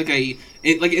in like a...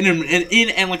 in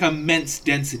like immense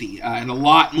density, and a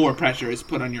lot more pressure is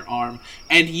put on your arm,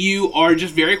 and you are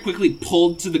just very quickly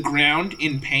pulled to the ground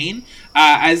in pain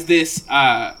as this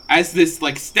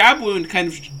like stab wound kind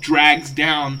of drags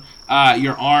down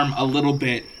your arm a little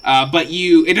bit, but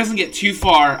it doesn't get too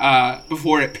far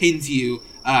before it pins you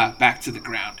back to the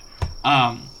ground.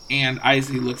 And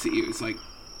Eislee looks at you. It's like,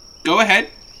 go ahead,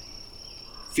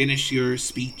 finish your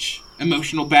speech.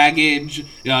 Emotional baggage,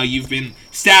 you've been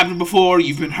stabbed before,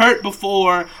 you've been hurt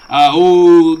before,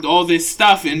 all this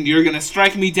stuff, and you're gonna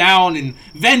strike me down in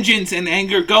vengeance and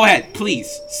anger. Go ahead, please,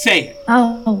 say it.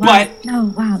 Oh,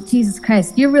 wow, Jesus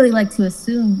Christ. You really like to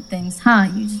assume things, huh?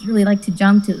 You just really like to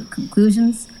jump to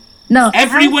conclusions? No,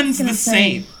 everyone's the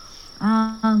same.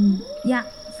 Yeah,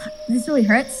 this really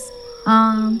hurts.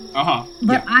 But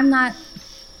yeah.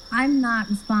 I'm not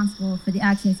responsible for the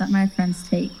actions that my friends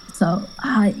take. So,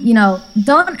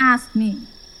 don't ask me.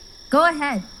 Go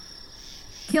ahead.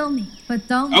 Kill me, but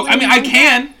don't... Oh, I mean, I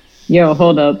can. Yo,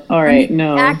 hold up. All right,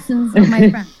 no. Actions of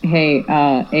my friend. Hey,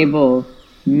 Abel,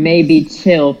 maybe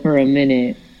chill for a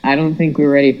minute. I don't think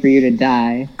we're ready for you to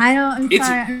die. I know, I'm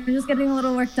sorry. I'm just getting a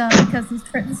little worked up because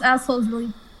this asshole is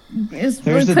really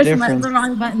pushing the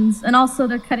wrong buttons. And also,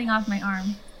 they're cutting off my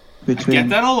arm. Between I get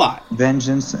that a lot.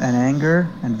 Vengeance and anger,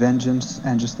 and vengeance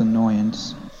and just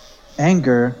annoyance.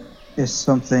 Anger is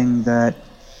something that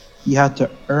you have to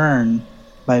earn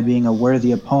by being a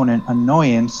worthy opponent.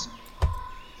 Annoyance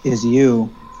is you.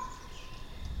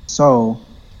 So,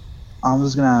 I'm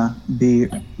just gonna be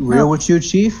real with you,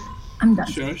 Chief. I'm done.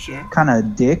 Sure. Kind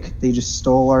of dick. They just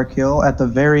stole our kill. At the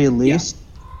very least,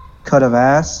 could have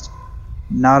asked.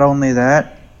 Not only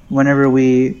that, whenever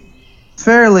we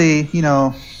fairly,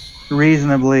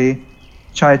 reasonably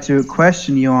tried to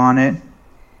question you on it,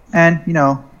 and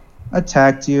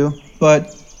attacked you, but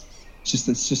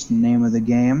it's just the name of the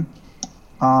game.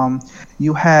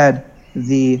 You had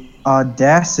the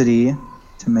audacity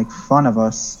to make fun of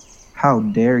us. How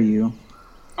dare you?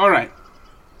 All right,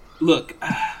 look,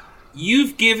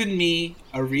 you've given me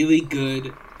a really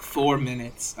good 4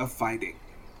 minutes of fighting.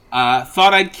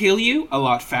 Thought I'd kill you a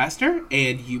lot faster,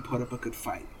 and you put up a good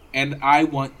fight, and I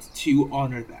want to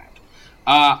honor that.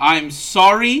 I'm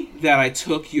sorry that I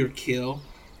took your kill,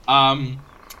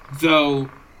 though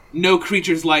no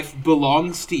creature's life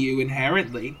belongs to you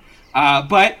inherently,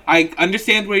 but I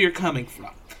understand where you're coming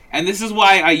from. And this is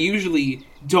why I usually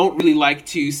don't really like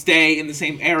to stay in the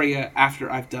same area after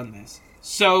I've done this.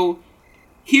 So,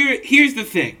 here's the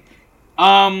thing.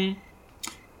 I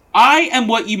am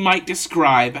what you might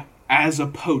describe as a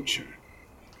poacher.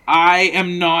 I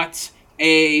am not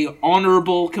a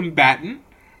honorable combatant.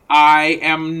 I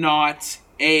am not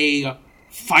a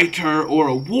fighter or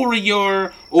a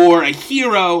warrior or a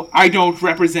hero. I don't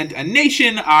represent a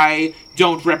nation. I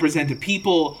don't represent a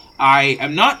people. I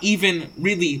am not even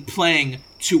really playing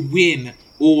to win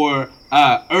or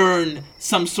earn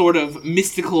some sort of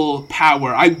mystical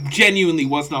power. I genuinely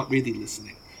was not really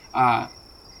listening.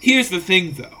 Here's the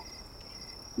thing, though.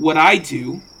 What I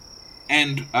do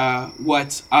and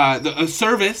the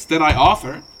service that I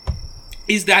offer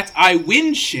is that I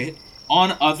win shit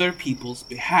on other people's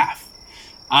behalf.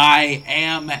 I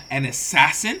am an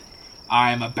assassin.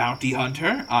 I'm a bounty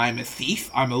hunter. I'm a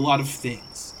thief. I'm a lot of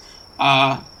things.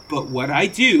 But what I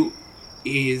do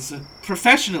is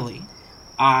professionally,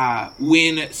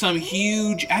 when some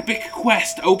huge epic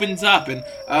quest opens up and,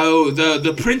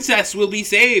 the princess will be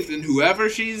saved and whoever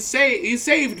is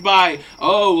saved by,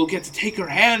 we'll get to take her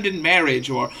hand in marriage,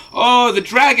 or, the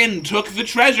dragon took the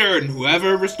treasure and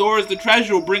whoever restores the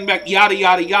treasure will bring back yada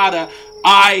yada yada,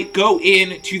 I go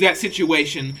into that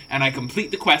situation and I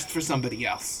complete the quest for somebody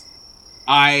else.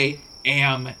 I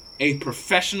am a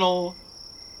professional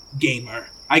gamer,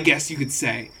 I guess you could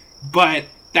say, but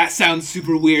that sounds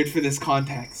super weird for this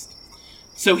context.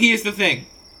 So here's the thing.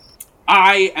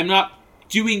 I am not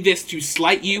doing this to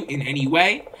slight you in any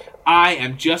way. I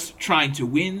am just trying to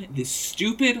win this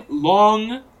stupid,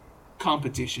 long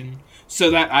competition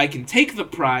so that I can take the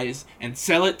prize and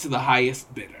sell it to the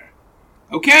highest bidder.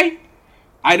 Okay?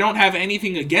 I don't have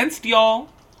anything against y'all.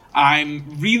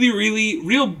 I'm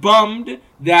real bummed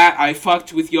that I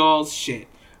fucked with y'all's shit.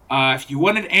 If you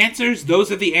wanted answers,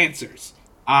 those are the answers.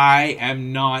 I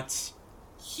am not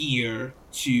here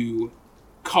to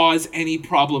cause any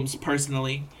problems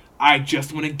personally. I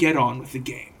just want to get on with the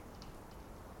game.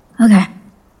 Okay.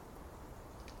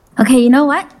 Okay, you know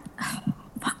what?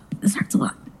 Fuck, this hurts a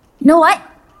lot. You know what?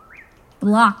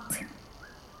 Blocked.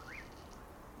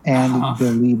 And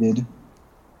deleted.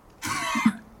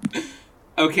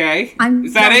 Okay. Is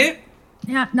done. that it?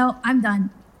 Yeah, no, I'm done.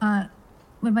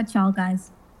 What about y'all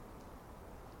guys?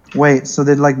 Wait, so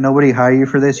did like nobody hire you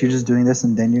for this? You're just doing this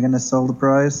and then you're gonna sell the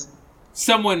prize?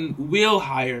 Someone will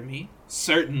hire me,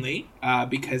 certainly,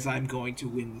 because I'm going to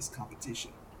win this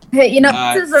competition. Hey, you know,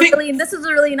 this is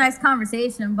a really nice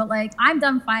conversation, but like I'm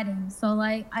done fighting. So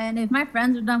like, and if my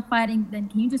friends are done fighting, then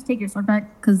can you just take your sword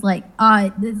back? Because like,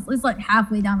 this is like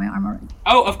halfway down my arm already.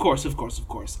 Oh, of course.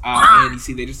 And you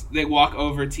see, they walk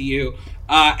over to you,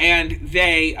 and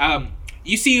they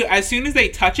you see, as soon as they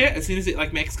touch it, as soon as it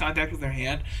like makes contact with their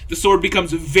hand, the sword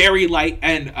becomes very light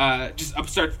and just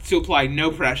starts to apply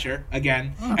no pressure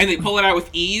again. And they pull it out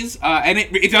with ease, and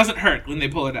it doesn't hurt when they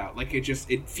pull it out. Like it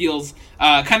feels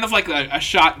kind of like a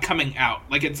shot coming out.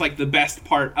 Like it's like the best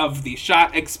part of the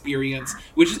shot experience,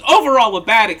 which is overall a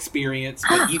bad experience,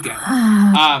 but you get it.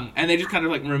 And they just kind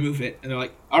of like remove it, and they're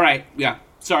like, "All right, yeah,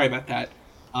 sorry about that."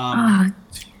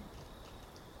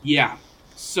 Yeah,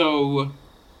 so.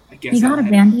 I guess you got a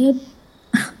Band-Aid?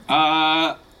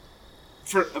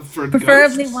 For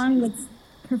preferably ghosts?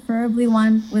 preferably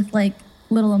one with like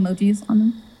little emojis on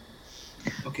them.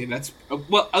 Okay, that's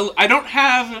well. I don't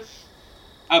have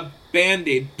a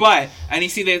Band-Aid, and you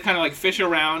see they kind of like fish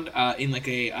around in like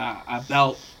a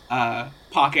belt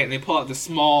pocket, and they pull out the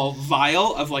small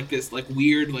vial of like this like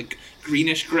weird like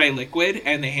greenish gray liquid,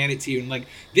 and they hand it to you, and like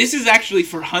this is actually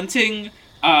for hunting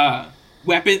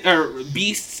weapon or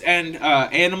beasts and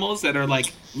animals that are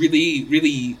like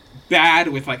really bad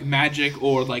with like magic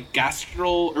or like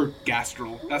gastral.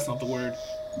 That's not the word.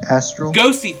 Astral.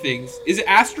 Ghosty things. Is it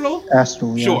astral?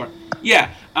 Astral. Yeah. Sure. Yeah.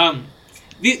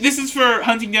 This is for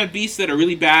hunting down beasts that are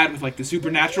really bad with like the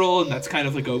supernatural, and that's kind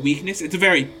of like a weakness. It's a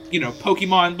very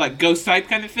Pokemon like ghost type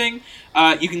kind of thing.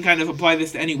 You can kind of apply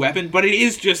this to any weapon, but it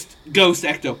is just ghost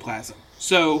ectoplasm.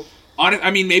 So.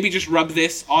 Maybe just rub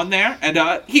this on there, and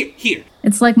here.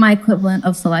 It's like my equivalent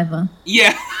of saliva.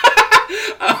 Yeah.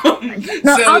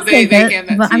 No, so I'll they take it, hand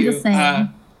that but to I'm you. just saying.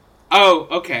 Oh,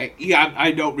 okay. Yeah, I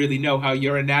don't really know how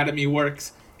your anatomy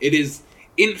works. It is,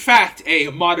 in fact, a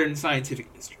modern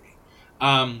scientific mystery.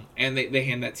 And they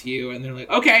hand that to you, and they're like,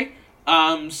 okay,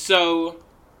 so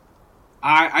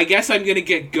I guess I'm gonna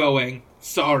get going.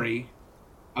 Sorry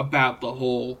about the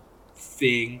whole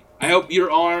thing. I hope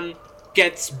your arm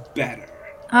gets better.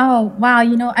 Oh, wow.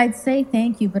 I'd say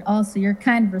thank you, but also you're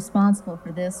kind of responsible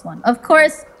for this one. Of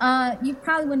course, you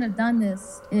probably wouldn't have done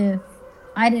this if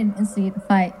I didn't instigate the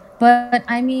fight. But,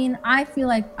 I feel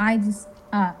like I just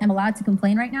am allowed to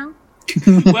complain right now.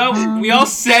 Well, we all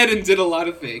said and did a lot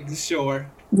of things, sure.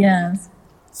 Yes.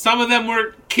 Some of them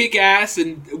were kick-ass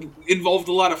and involved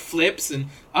a lot of flips, and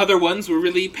other ones were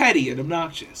really petty and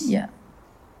obnoxious. Yeah.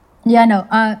 Yeah, no,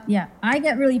 I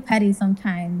get really petty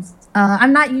sometimes.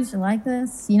 I'm not usually like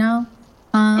this,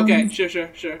 Okay, sure.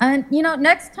 And,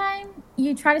 next time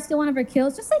you try to steal one of our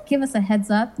kills, just, give us a heads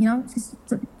up, just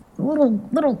a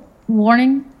little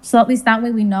warning, so at least that way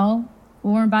we know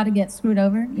we're about to get screwed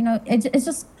over. It's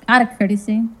just out of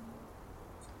courtesy.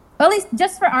 But at least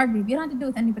just for our group. You don't have to do it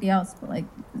with anybody else, but,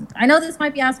 I know this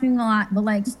might be asking a lot,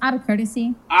 but, just out of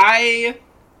courtesy. I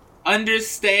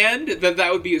understand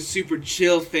that would be a super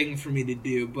chill thing for me to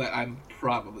do, but I'm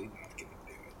probably not gonna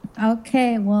do it.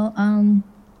 Okay, well,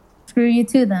 screw you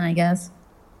too then, I guess.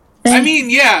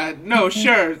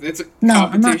 Sure, it's a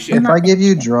competition. If I give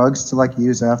you drugs to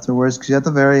use afterwards, could you at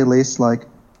the very least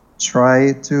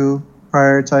try to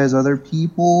prioritize other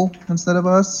people instead of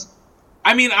us?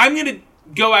 I'm gonna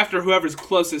go after whoever's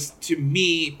closest to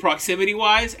me proximity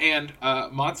wise and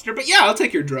monster, but yeah, I'll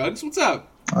take your drugs. What's up?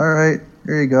 All right,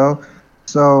 here you go.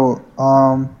 So,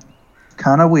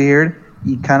 kind of weird.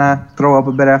 You kind of throw up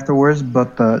a bit afterwards,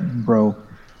 but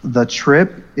the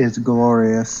trip is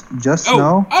glorious. Just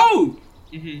know. Oh.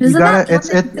 Mm-hmm. You gotta. It's.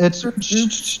 Is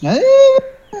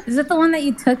it the one that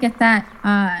you took at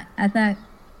that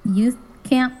youth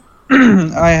camp?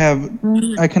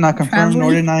 I cannot confirm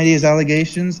nor deny these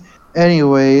allegations.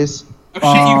 Anyways.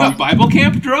 Oh shit! You got Bible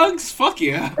camp drugs? Fuck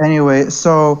yeah. Anyway,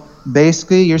 so.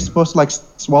 Basically, you're supposed to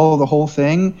swallow the whole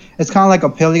thing. It's kind of like a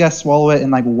pill. You gotta swallow it in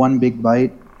one big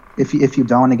bite. If you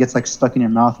don't, it gets stuck in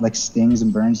your mouth, stings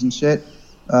and burns and shit.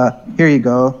 Here you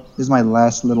go. This is my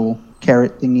last little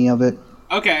carrot thingy of it.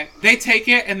 Okay, they take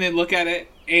it and they look at it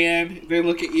and they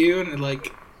look at you and they're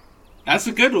like, "That's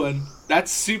a good one.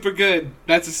 That's super good.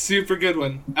 That's a super good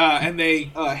one." And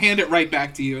they hand it right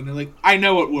back to you and they're like, "I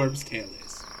know what worm's tail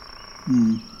is."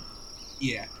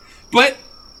 Yeah, but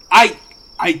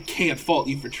I can't fault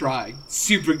you for trying.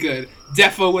 Super good.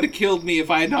 Defo would have killed me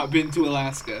if I had not been to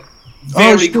Alaska.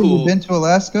 Very cool. You've been to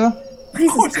Alaska?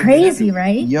 This is crazy,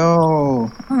 right?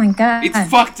 Yo. Oh my god. It's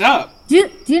fucked up. Do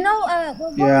you know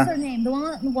what was her name? The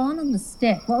one on the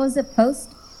stick. What was it?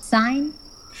 Sign?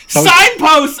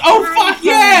 Signpost! Oh fuck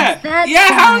yeah! That Yeah,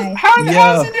 guy.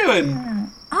 how's he doing? Yeah.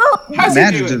 Oh, How's he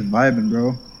Man's doing? just vibing,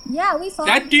 bro. yeah, we saw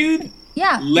That dude?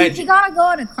 Yeah, Legend. he got to go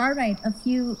on a car ride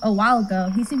a while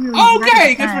ago. He seemed really Okay,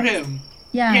 happy good for with that. him.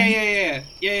 Yeah.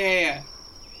 Yeah.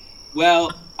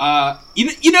 Well,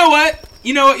 you know what?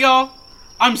 You know what, y'all?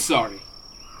 I'm sorry.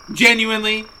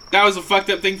 Genuinely, that was a fucked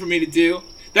up thing for me to do.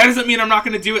 That doesn't mean I'm not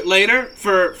going to do it later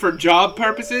for job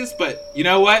purposes, but you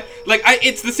know what? Like,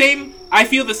 it's the same. I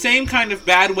feel the same kind of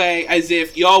bad way as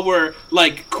if y'all were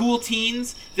like cool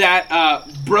teens that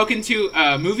broke into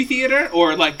a movie theater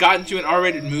or like got into an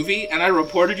R-rated movie, and I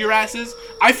reported your asses.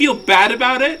 I feel bad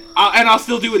about it, and I'll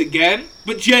still do it again.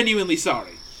 But genuinely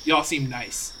sorry. Y'all seem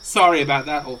nice. Sorry about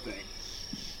that whole thing.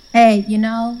 Hey,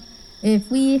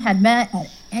 if we had met at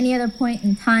any other point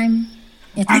in time,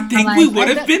 I think we would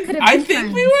have been. I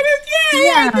think we would have.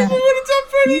 Yeah. I think we would have done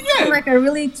pretty You good. seem like a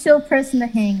really chill person to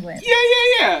hang with.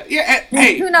 Yeah.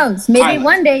 Hey, Who knows? Maybe Isla.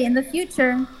 one day in the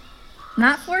future.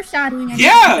 Not foreshadowing. Anything,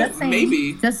 Yeah, just saying,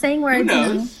 maybe. Just saying words. Who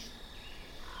knows?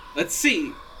 Let's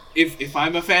see. If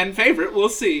I'm a fan favorite, we'll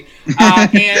see.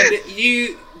 And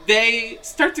they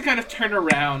start to kind of turn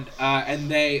around, and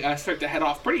they start to head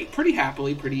off pretty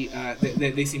happily.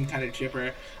 They seem kind of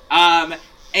chipper.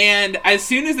 And as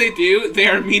soon as they do, they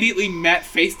are immediately met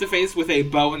face to face with a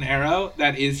bow and arrow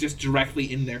that is just directly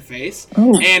in their face.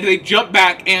 Oh. And they jump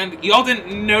back, and y'all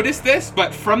didn't notice this,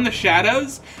 but from the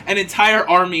shadows, an entire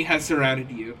army has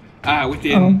surrounded you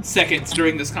within seconds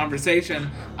during this conversation.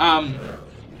 And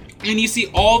you see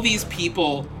all these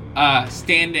people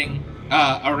standing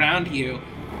around you,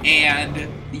 and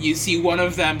you see one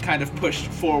of them kind of pushed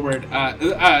forward.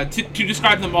 To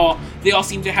describe them all, they all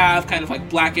seem to have kind of like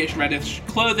blackish, reddish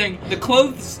clothing. The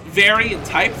clothes vary in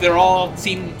type. They're all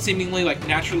seemingly like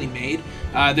naturally made.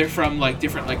 They're from like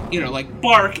different like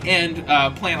bark and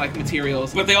plant-like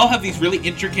materials. But they all have these really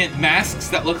intricate masks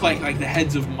that look like the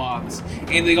heads of moths.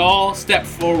 And they all step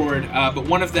forward, but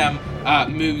one of them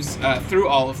moves through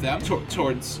all of them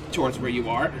towards where you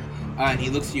are. And he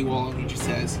looks at you all and he just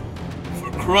says,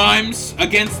 "For crimes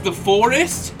against the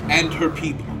forest and her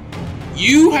people,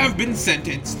 you have been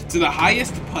sentenced to the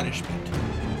highest punishment.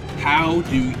 How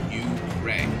do you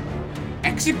pray?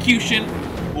 Execution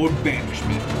or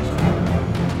banishment?"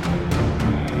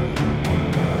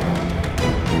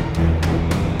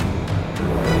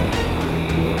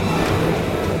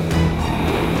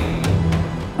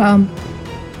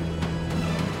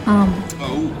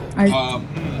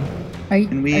 Are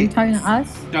you talking to us?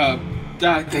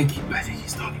 Thank you. I think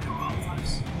he's talking to all of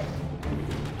us.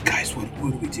 Guys, what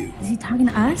do we do? Is he talking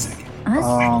to us?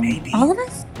 Us? Maybe. All of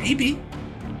us? Maybe.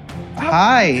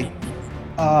 Hi.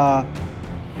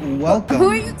 Welcome. Who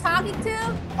are you talking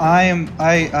to?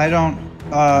 I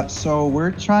don't, so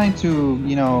we're trying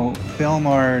to, film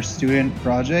our student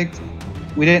project.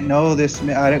 We didn't know we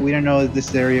didn't know that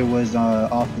this area was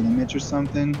off limits or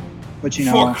something, but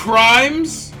For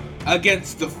crimes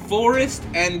against the forest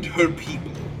and her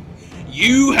people,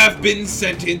 you have been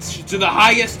sentenced to the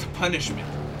highest punishment.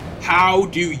 How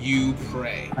do you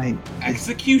pray?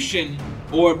 Execution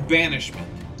or banishment?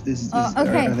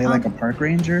 Okay. Are they like a park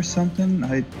ranger or something?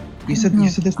 You said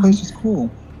this place was cool.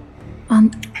 I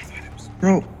thought it was.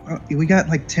 Bro, we got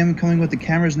like Tim coming with the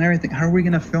cameras and everything. How are we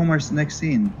gonna film our next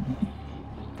scene?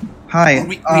 Hi.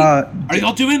 Are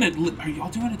y'all doing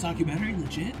a documentary?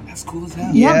 Legit? That's cool as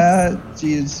hell. Yeah,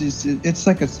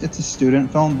 it's a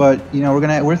student film, but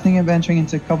we're thinking of entering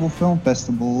into a couple film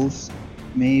festivals,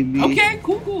 maybe. Okay,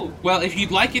 cool. Well, if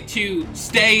you'd like it to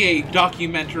stay a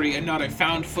documentary and not a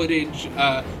found footage,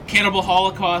 cannibal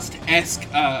Holocaust-esque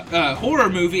horror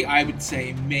movie, I would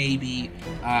say maybe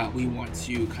we want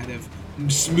to kind of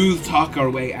smooth talk our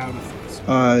way out of this.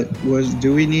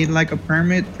 Do we need like a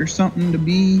permit or something to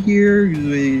be here?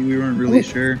 We weren't really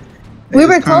sure. We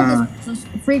were told this was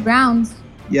free grounds.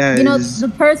 Yeah.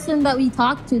 The person that we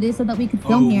talked to, they said that we could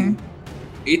film here.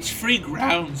 It's free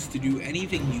grounds to do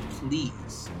anything you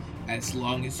please, as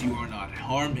long as you are not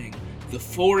harming the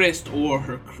forest or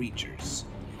her creatures.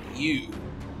 You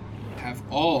have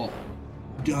all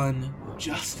done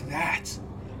just that.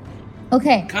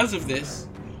 Okay. Because of this,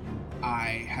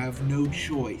 I have no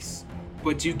choice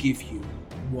but to give you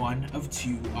one of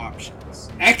two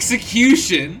options: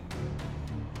 execution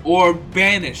or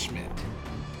banishment.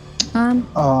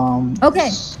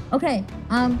 Okay.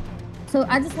 So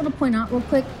I just want to point out real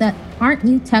quick that aren't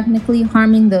you technically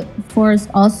harming the forest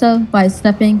also by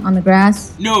stepping on the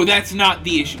grass? No, that's not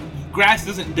the issue. Grass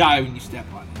doesn't die when you step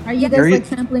on it. Are you guys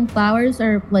trampling flowers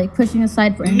or pushing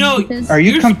aside for No, are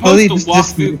you completely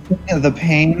dismissing the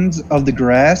pains of the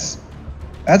grass?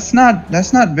 That's not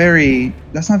very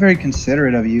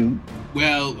considerate of you.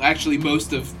 Well, actually,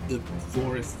 most of the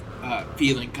forest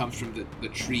feeling comes from the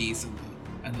trees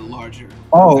and the larger.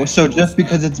 Oh, so just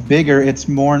because it's bigger, it's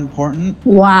more important?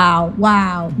 Wow.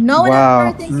 No one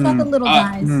ever thinks about the little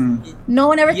guys. No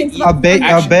one ever thinks about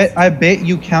I bet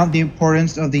you count the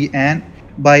importance of the ant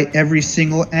by every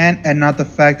single ant and not the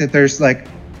fact that there's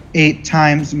 8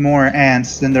 times more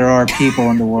ants than there are people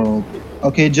in the world.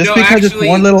 Okay, because it's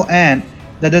one little ant,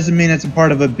 that doesn't mean it's a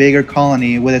part of a bigger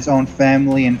colony with its own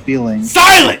family and feelings.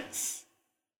 Silence!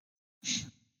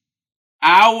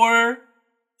 Our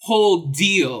whole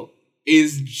deal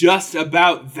is just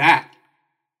about that.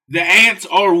 The ants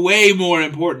are way more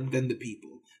important than the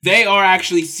people. They are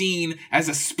actually seen as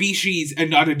a species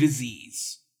and not a disease.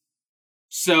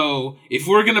 So, if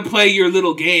we're gonna play your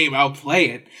little game, I'll play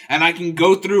it, and I can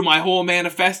go through my whole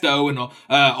manifesto and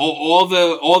all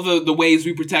the ways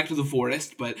we protect the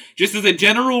forest. But just as a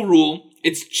general rule,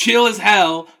 it's chill as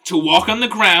hell to walk on the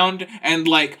ground and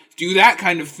do that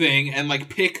kind of thing and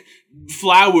pick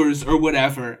flowers or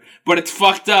whatever. But it's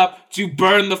fucked up to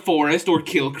burn the forest or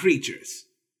kill creatures.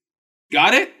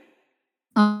 Got it?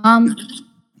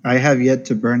 I have yet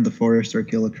to burn the forest or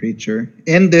kill a creature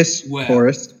in this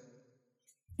forest.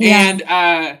 Yeah. And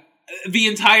the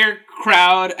entire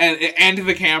crowd and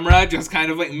the camera just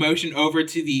kind of motion over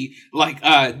to the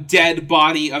dead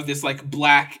body of this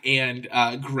black and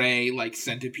gray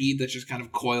centipede that's just kind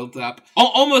of coiled up,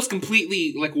 almost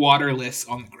completely waterless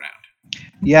on the ground.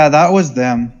 Yeah, that was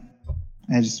them.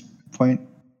 I just point.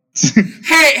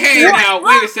 Hey! Now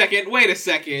wait a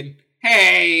second.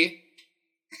 Hey!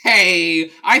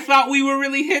 I thought we were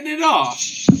really hitting it off.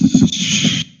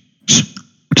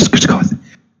 Just go with it.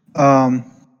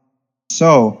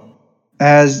 So,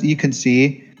 as you can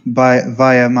see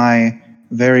via my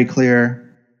very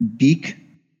clear beak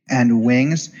and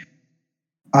wings,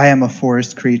 I am a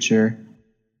forest creature,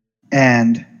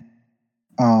 and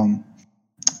I'm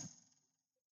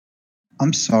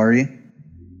sorry.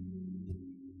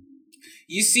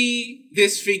 You see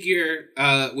this figure,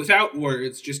 without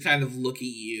words, just kind of look at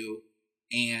you,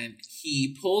 and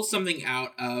he pulls something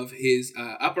out of his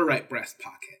upper right breast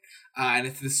pocket. And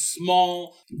it's this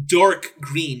small, dark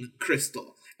green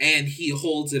crystal. And he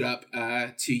holds it up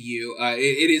to you.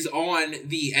 It is on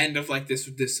the end of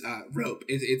this rope.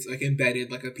 It's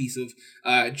embedded like a piece of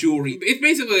jewelry. It's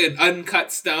basically an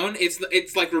uncut stone.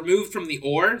 It's removed from the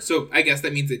ore, so I guess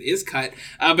that means it is cut.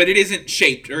 But it isn't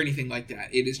shaped or anything like that.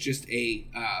 It is just a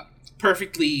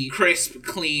perfectly crisp,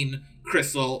 clean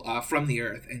crystal from the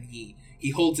earth. And he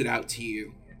holds it out to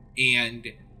you,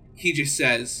 and he just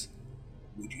says,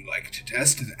 "Would you like to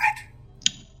test that?"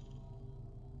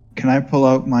 Can I pull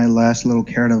out my last little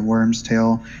carrot of worm's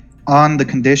tail on the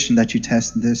condition that you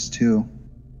test this too?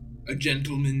 A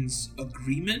gentleman's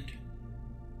agreement?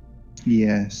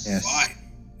 Yes.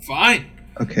 Fine.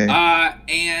 Okay.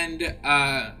 And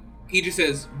he just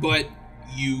says, "But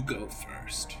you go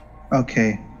first."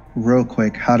 Okay. Real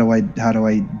quick, how do I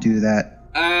do that?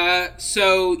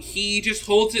 So he just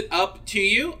holds it up to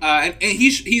you, and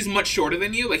he's much shorter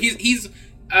than you. He's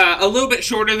a little bit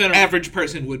shorter than an average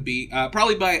person would be,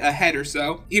 probably by a head or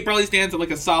so. He probably stands at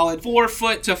a solid 4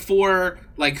 foot to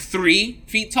 3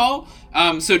 feet tall.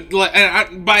 So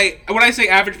by when I say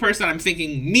average person, I'm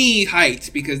thinking me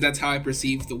height, because that's how I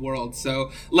perceive the world.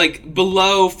 So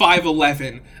below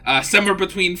 5'11", somewhere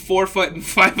between 4 foot and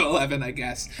 5'11", I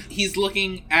guess. He's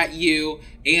looking at you,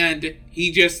 and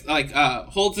he just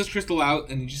holds this crystal out,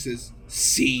 and he just says,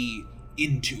 "See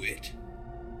into it."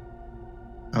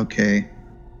 Okay.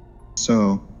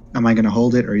 So, am I gonna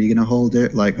hold it? Or are you gonna hold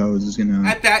it? How is this gonna...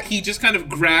 At that, he just kind of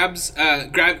grabs...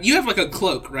 You have a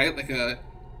cloak, right? A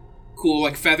cool,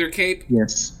 feather cape?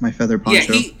 Yes, my feather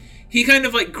poncho. Yeah, he kind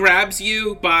of, grabs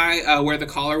you by where the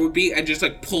collar would be and just,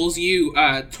 pulls you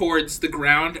towards the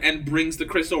ground and brings the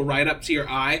crystal right up to your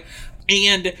eye.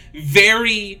 And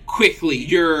very quickly,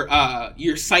 your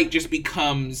sight just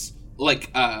becomes...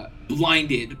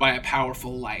 blinded by a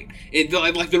powerful light. It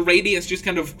the radiance just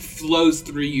kind of flows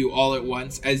through you all at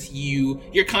once as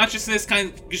your consciousness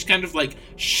kind of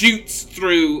shoots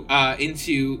through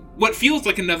into what feels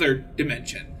like another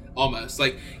dimension almost.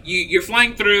 Like, you're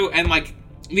flying through, and, like,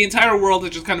 the entire world is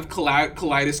just kind of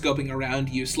kaleidoscoping around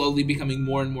you, slowly becoming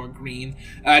more and more green,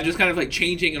 just kind of, like,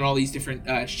 changing in all these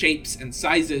different shapes and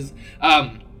sizes.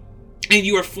 And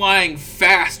you are flying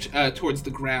fast towards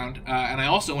the ground. And I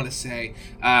also want to say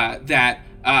that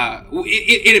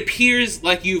it appears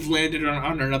like you've landed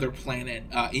on another planet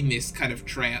in this kind of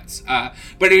trance.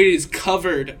 But it is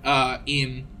covered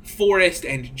in forest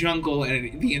and jungle,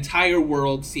 and the entire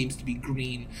world seems to be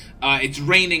green. It's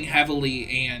raining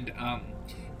heavily, and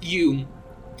you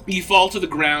fall to the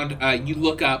ground. You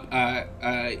look up,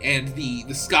 and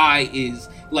the sky is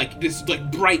like this,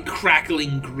 like bright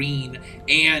crackling green,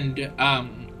 and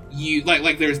you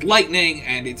like there's lightning,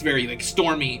 and it's very like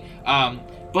stormy.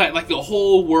 But like the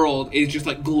whole world is just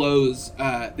like glows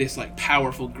this like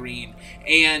powerful green,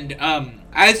 and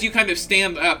as you kind of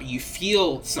stand up, you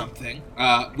feel something,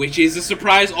 which is a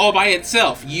surprise all by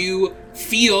itself. You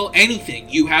feel anything.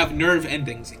 You have nerve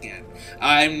endings again.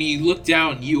 And when you look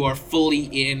down, you are fully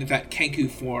in that Kenku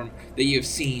form that you have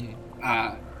seen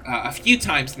a few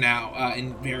times now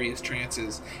in various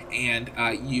trances. And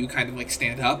you kind of like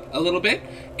stand up a little bit,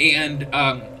 and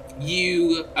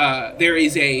there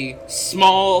is a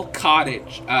small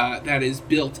cottage that is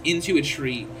built into a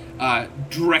tree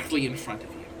directly in front of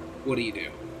you. What do you do?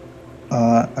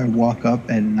 I walk up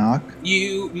and knock.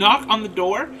 You knock on the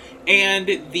door, and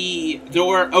the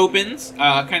door opens,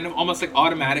 kind of almost like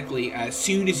automatically as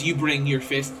soon as you bring your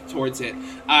fist towards it.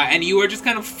 And you are just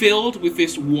kind of filled with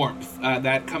this warmth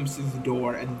that comes through the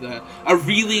door, and a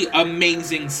really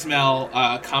amazing smell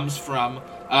comes from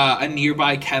a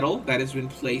nearby kettle that has been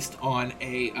placed on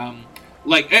a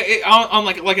like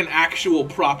an actual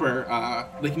proper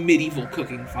like medieval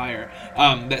cooking fire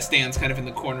that stands kind of in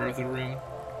the corner of the room.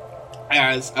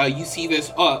 As you see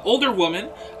this older woman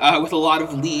with a lot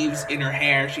of leaves in her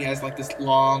hair. She has like this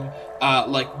long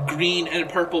like green and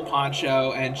purple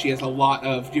poncho, and she has a lot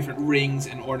of different rings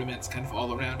and ornaments kind of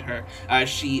all around her.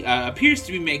 She appears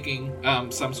to be making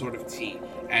some sort of tea,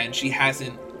 and she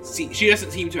doesn't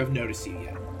seem to have noticed you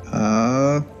yet.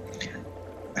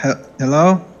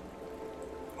 Hello?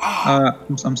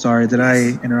 I'm sorry, did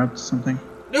I interrupt something?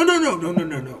 No.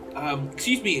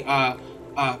 Excuse me,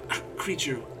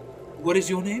 creature. What is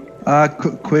your name?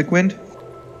 Quickwind.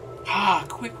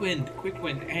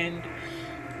 Quickwind. And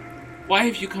why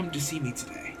have you come to see me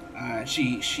today?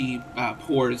 She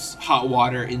pours hot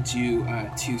water into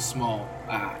 2 small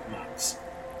mugs.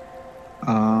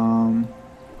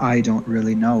 I don't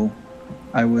really know.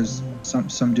 I was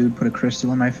some dude put a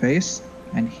crystal in my face,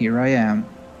 and here I am.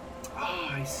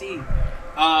 I see.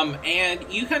 And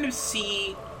you kind of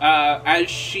see as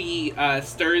she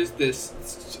starts to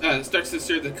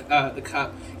stir the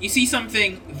cup. You see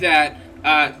something that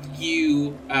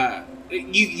you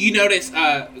notice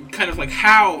kind of like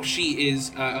how she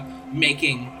is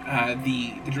making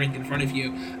the drink in front of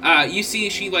you. You see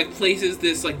she like places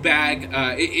this like bag.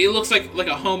 It looks like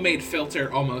a homemade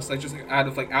filter almost, like just like out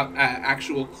of like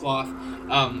actual cloth,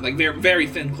 like very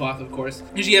thin cloth, of course.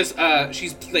 And she has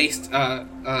she's placed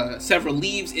several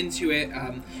leaves into it,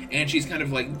 and she's kind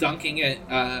of like dunking it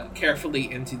carefully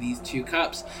into these 2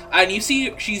 cups. And you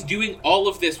see she's doing all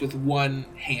of this with one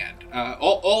hand.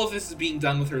 All of this is being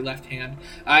done with her left hand,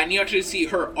 and you actually see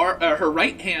her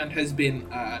right hand has been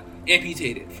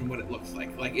amputated from what it looks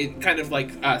like. Like it kind of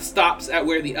like stops at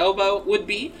where the elbow would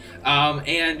be,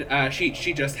 and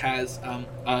she just has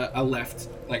a left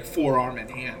like forearm and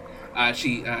hand.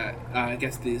 She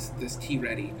gets this tea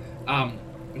ready, and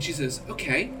she says,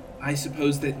 "Okay, I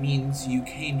suppose that means you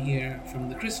came here from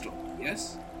the crystal,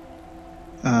 yes?"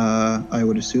 I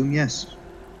would assume yes.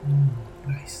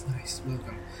 Nice,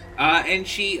 welcome. And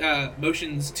she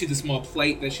motions to the small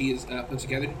plate that she has put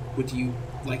together. Would you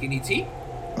like any tea?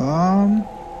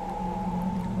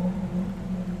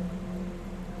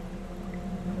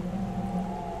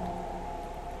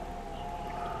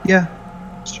 Yeah,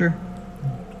 sure.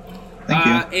 Thank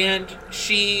you. And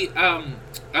she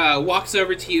walks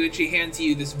over to you, and she hands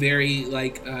you this very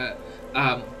like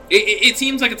it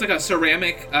seems like it's like a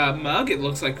ceramic mug. It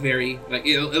looks like very like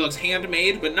it looks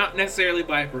handmade, but not necessarily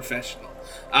by a professional.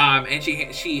 And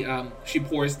she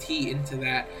pours tea into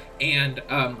that, and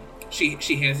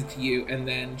she hands it to you, and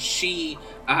then she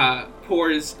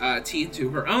pours tea into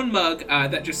her own mug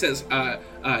that just says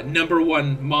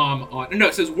 #1 mom on. No,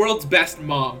 it says world's best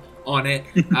mom on it.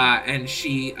 And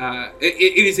she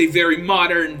it is a very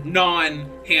modern,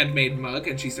 non-handmade mug,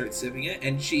 and she starts sipping it,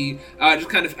 and she just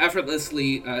kind of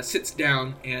effortlessly sits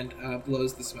down and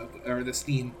blows the smoke or the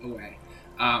steam away.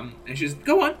 And she says,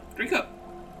 "Go on, drink up."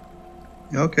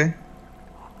 Okay.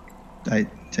 I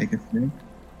take a drink.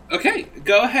 Okay,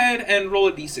 go ahead and roll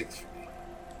a d6 for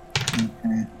me.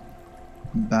 Okay.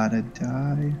 About to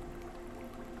die.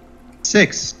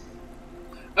 6.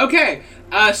 Okay,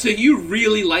 so you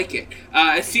really like it.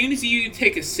 As soon as you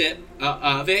take a sip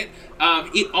of it,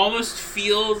 it almost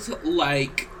feels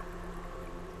like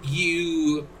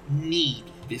you need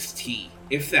this tea,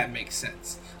 if that makes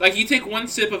sense. Like, you take one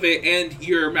sip of it, and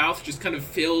your mouth just kind of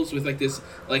fills with, like, this,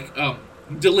 like,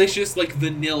 delicious, like,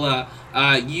 vanilla.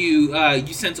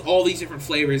 You sense all these different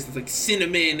flavors. It's like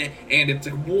cinnamon, and it's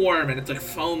like warm, and it's like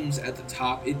foams at the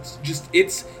top.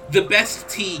 It's the best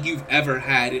tea you've ever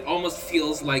had. It almost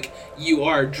feels like you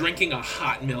are drinking a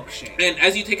hot milkshake. And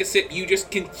as you take a sip, you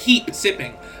just can keep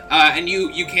sipping, and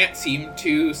you can't seem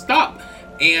to stop.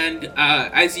 And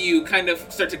as you kind of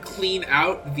start to clean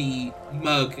out the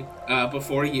mug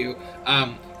before you,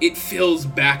 it fills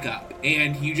back up,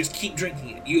 and you just keep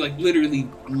drinking it. You, like, literally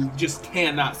just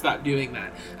cannot stop doing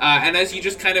that. And as you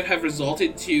just kind of have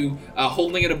resulted to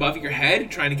holding it above your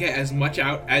head, trying to get as much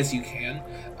out as you can,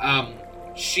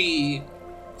 she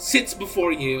sits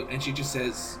before you, and she just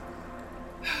says,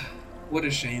 "What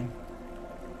a shame.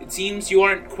 It seems you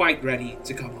aren't quite ready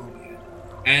to come home."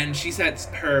 And she sets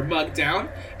her mug down,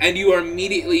 and you are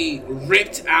immediately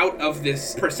ripped out of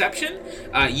this perception.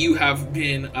 You have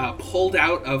been pulled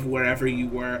out of wherever you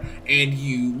were, and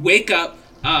you wake up,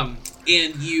 and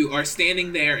you are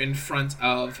standing there in front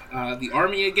of the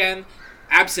army again,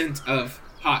 absent of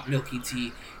hot milky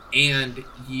tea, and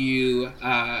you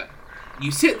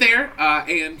sit there,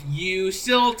 and you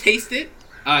still taste it.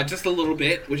 Just a little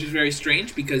bit, which is very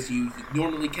strange because you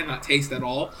normally cannot taste at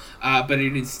all, but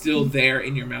it is still there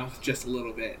in your mouth just a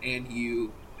little bit, and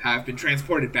you have been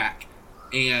transported back.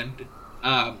 And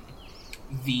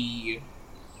the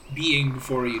being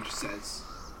before you just says,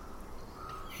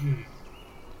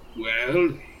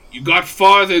 "Well, you got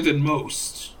farther than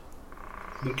most,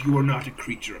 but you are not a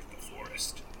creature of the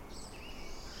forest."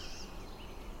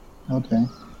 Okay.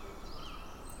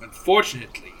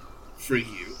 Unfortunately for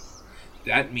you,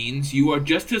 that means you are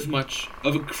just as much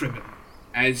of a criminal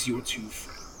as your two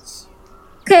friends.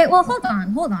 Okay, well, hold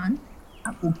on.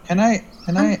 Can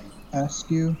I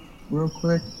ask you real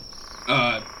quick?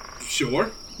 Sure.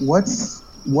 What's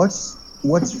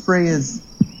Freya's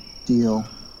deal?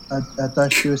 I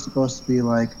thought she was supposed to be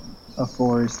like a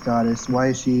forest goddess. Why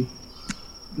is she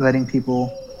letting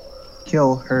people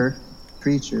kill her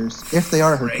creatures, if they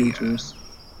are her creatures?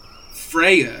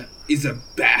 Freya is a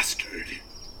bastard.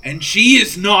 And she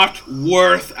is not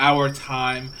worth our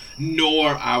time,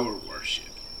 nor our worship.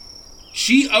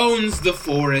 She owns the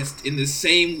forest in the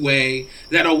same way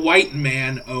that a white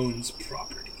man owns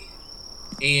property.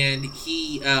 And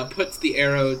he puts the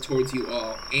arrow towards you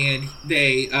all, and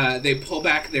they pull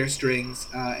back their strings,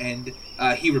 and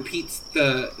he repeats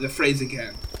the phrase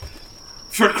again.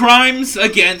 "For crimes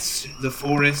against the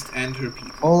forest and her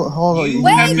people." Hold on. You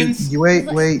Wait. have been...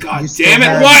 Wait. God you damn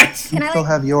it, what? You still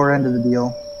have your end of the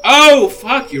deal. Oh,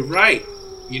 fuck, you're right.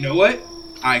 You know what?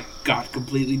 I got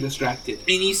completely distracted.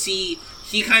 And you see,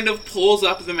 he kind of pulls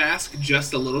up the mask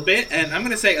just a little bit, and I'm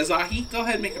going to say, Azahi, go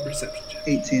ahead and make a perception check.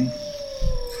 18.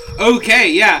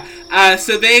 Okay, yeah.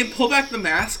 So they pull back the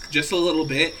mask just a little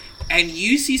bit, and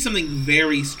you see something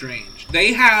very strange.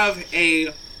 They have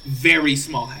a very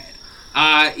small head.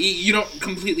 You don't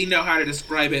completely know how to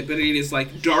describe it, but it is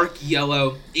like dark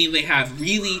yellow, and they have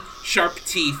really sharp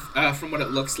teeth, from what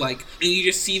it looks like. And you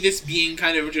just see this being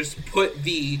kind of just put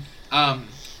the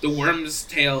worm's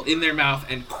tail in their mouth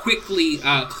and quickly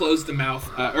close the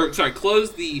mouth,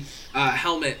 close the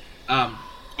helmet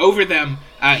over them.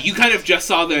 You kind of just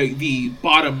saw the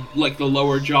bottom, like the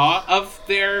lower jaw of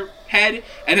their head,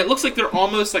 and it looks like they're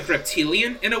almost like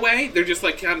reptilian in a way. They're just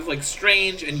like kind of like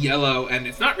strange and yellow, and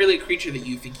it's not really a creature that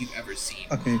you think you've ever seen.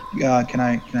 Okay, can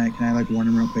I like warn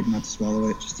him real quick not to swallow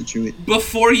it, just to chew it?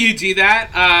 Before you do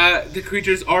that, the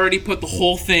creature's already put the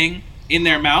whole thing in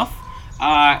their mouth,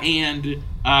 and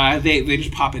they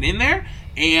just pop it in there,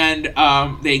 and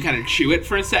they kind of chew it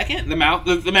for a second.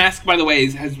 The mask, by the way,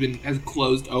 has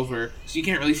closed over, so you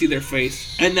can't really see their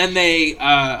face. And then they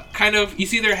you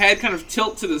see their head kind of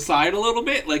tilt to the side a little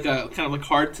bit, like kind of like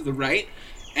hard to the right,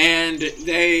 and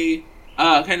they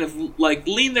kind of like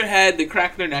lean their head, they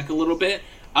crack their neck a little bit,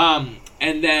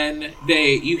 and then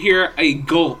you hear a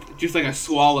gulp, just like a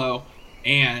swallow,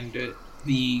 and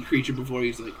the creature before you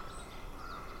is like,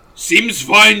 "Seems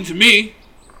fine to me."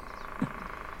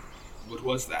 What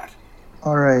was that?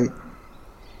 Alright.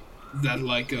 Is that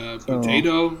like a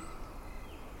potato?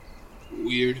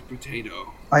 Weird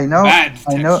potato. I know Bad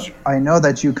texture. I know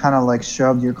that you kind of like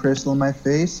shoved your crystal in my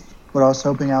face, but I was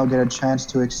hoping I'll get a chance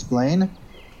to explain.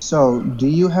 So, do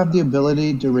you have the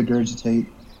ability to regurgitate?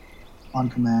 on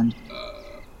command?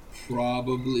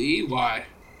 Probably. Why?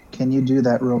 Can you do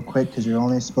that real quick? Because you're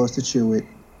only supposed to chew it.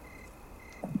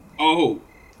 Oh.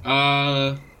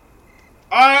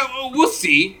 We'll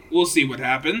see. We'll see what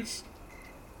happens.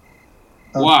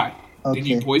 Why? Okay. Did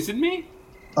you poison me?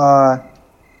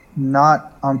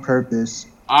 Not on purpose.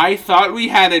 I thought we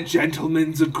had a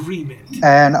gentleman's agreement.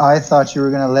 And I thought you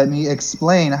were going to let me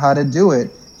explain how to do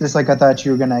it. Just like I thought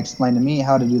you were going to explain to me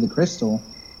how to do the crystal.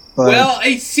 But, well,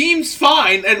 it seems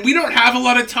fine, and we don't have a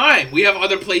lot of time. We have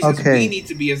other places we need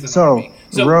to be as an army.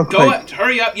 So, real go quick, ahead.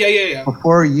 Hurry up. Yeah.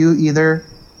 Before you either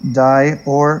die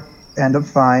or end up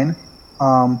fine,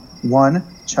 one,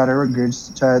 try to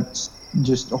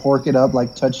just hork it up,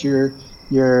 like touch your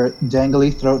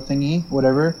dangly throat thingy,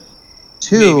 whatever.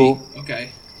 Two, maybe.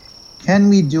 Okay. Can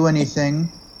we do anything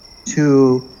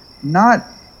to not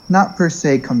per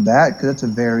se combat, because that's a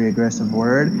very aggressive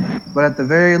word, but at the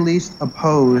very least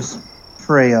oppose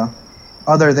Freya,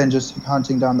 other than just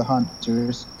hunting down the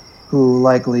hunters, who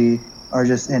likely are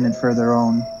just in it for their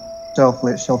own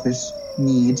selfish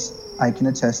needs? I can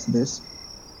attest to this.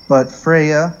 But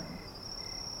Freya,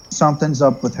 something's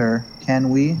up with her. Can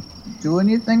we do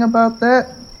anything about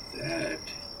that?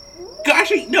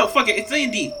 Actually, no, fuck it. It's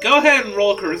D&D. Go ahead and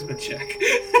roll a charisma check.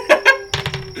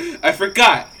 I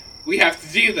forgot. We have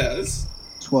to do those.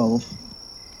 12.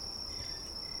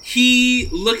 He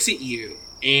looks at you,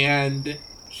 and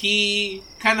he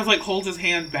kind of like holds his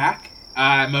hand back,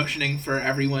 motioning for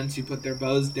everyone to put their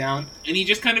bows down. And he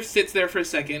just kind of sits there for a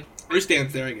second, or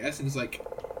stands there, I guess, and he's like,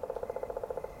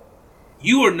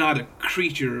 "You are not a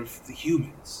creature of the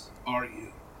humans, are you?"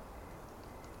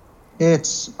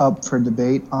 It's up for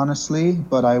debate, honestly,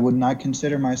 but I would not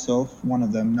consider myself one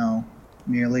of them, no.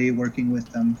 Merely working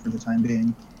with them for the time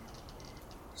being.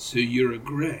 So you're a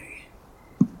Grey?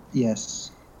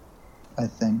 Yes, I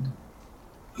think.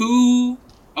 Who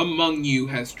among you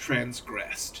has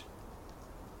transgressed?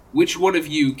 Which one of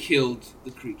you killed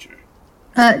the creature?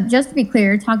 Just to be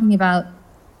clear, talking about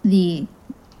the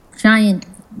giant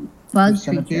bug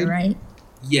creature, right?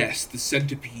 Yes, the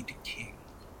centipede king.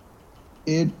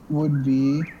 It would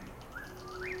be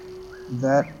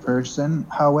that person,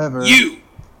 however... You!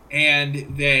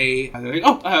 And they're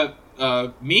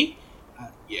like, me?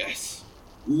 Yes.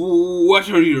 What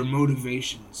are your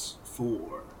motivations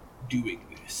for doing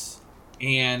this?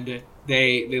 And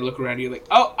they look around you like,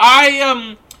 oh,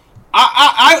 I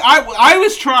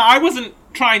wasn't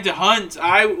trying to hunt.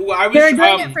 I was. They were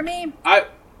doing it for me.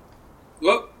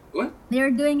 What? They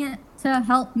were doing it to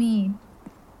help me.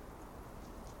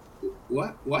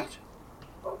 What?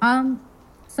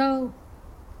 So,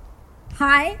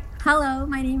 hi, hello,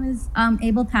 my name is,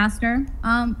 Abel Pastor.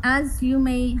 As you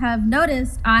may have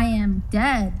noticed, I am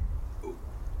dead.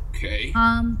 Okay.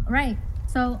 Right.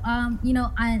 So,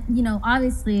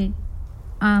 obviously,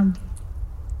 man,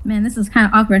 this is kind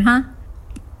of awkward, huh?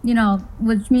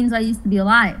 Which means I used to be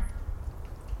alive.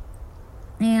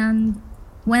 And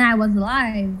when I was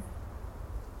alive,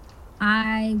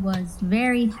 I was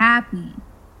very happy.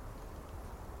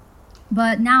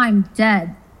 But now I'm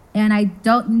dead, and I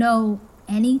don't know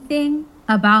anything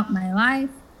about my life.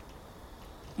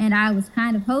 And I was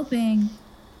kind of hoping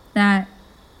that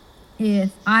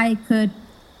if I could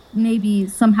maybe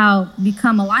somehow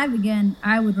become alive again,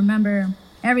 I would remember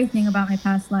everything about my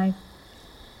past life.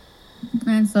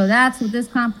 And so that's what this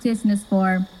competition is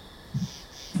for.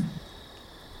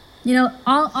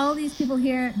 All these people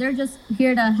here, they're just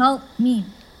here to help me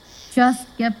just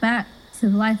get back to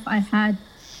the life I had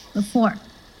before.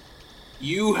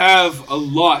 You have a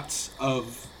lot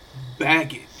of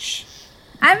baggage.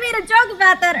 I made a joke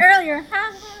about that earlier.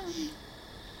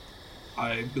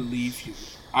 I believe you.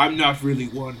 I'm not really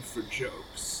one for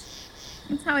jokes.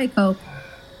 That's how I cope.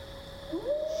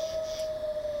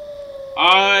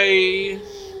 I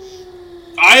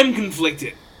am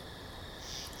conflicted.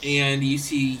 And you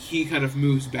see he kind of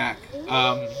moves back.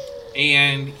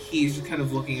 And he's just kind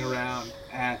of looking around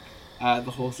at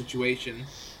the whole situation.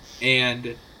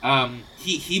 And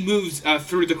he moves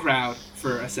through the crowd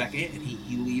for a second, and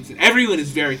he leaves. And everyone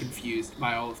is very confused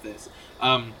by all of this.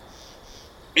 And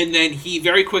then he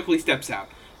very quickly steps out,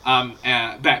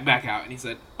 back out, and he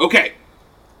said, "Okay,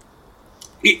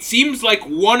 it seems like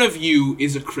one of you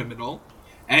is a criminal,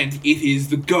 and it is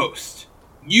the ghost.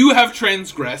 You have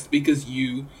transgressed because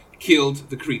you killed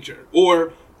the creature,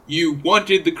 or you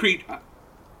wanted the creature.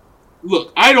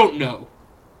 Look, I don't know.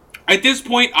 At this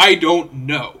point, I don't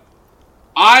know.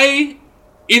 I,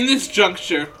 in this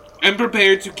juncture, am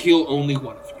prepared to kill only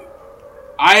one of you.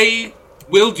 I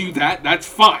will do that, that's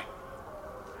fine.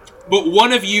 But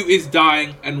one of you is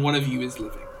dying, and one of you is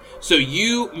living. So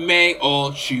you may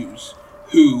all choose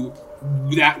who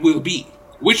that will be.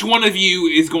 Which one of you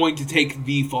is going to take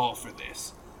the fall for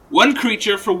this? One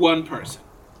creature for one person.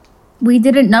 We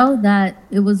didn't know that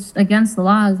it was against the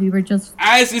laws. We were just...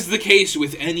 As is the case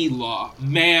with any law,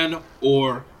 man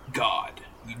or God.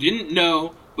 You didn't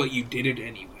know, but you did it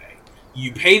anyway.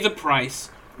 You pay the price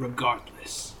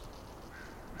regardless.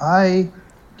 I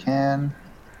can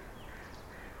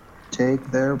take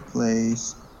their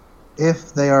place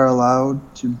if they are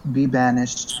allowed to be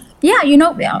banished. Yeah,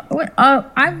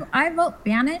 I vote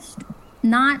banished,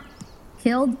 not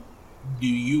killed. Do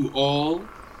you all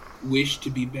wish to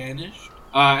be banished?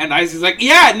 And Isaac's like,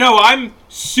 yeah, no, I'm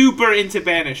super into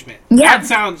banishment. Yeah. That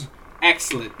sounds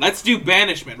excellent. Let's do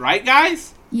banishment, right,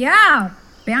 guys? Yeah,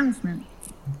 banishment.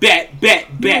 Bet.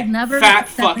 We'll never Fat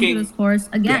step fucking into this force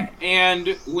again. bet. And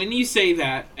when you say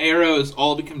that, arrows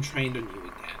all become trained on you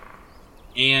again.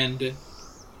 And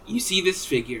you see this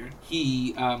figure.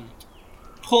 He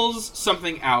pulls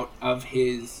something out of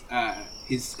his pocket,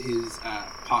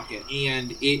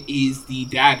 and it is the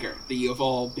dagger that you have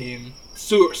all been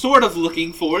sort of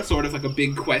looking for, sort of like a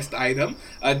big quest item.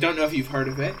 Don't know if you've heard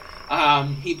of it.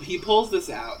 He pulls this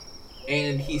out,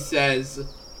 and he says,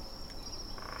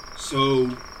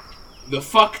 so the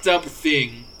fucked up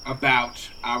thing about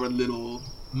our little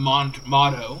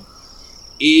motto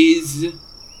is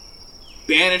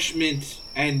banishment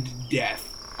and death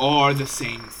are the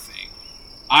same thing.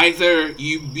 Either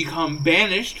you become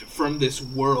banished from this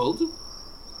world,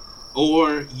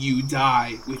 or you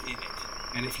die within it.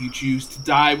 And if you choose to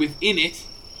die within it,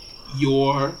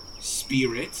 your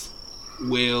spirit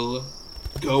will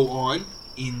go on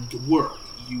in the world.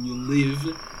 You will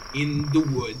live in the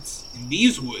woods, in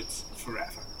these woods,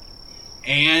 forever.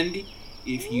 And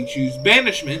if you choose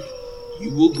banishment,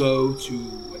 you will go to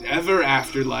whatever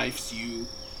afterlives you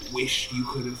wish you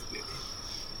could have been in.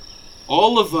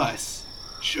 All of us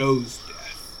chose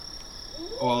death.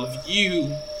 All of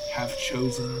you have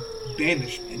chosen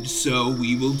banishment, so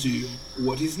we will do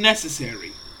what is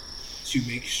necessary to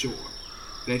make sure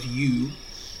that you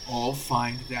all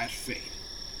find that fate.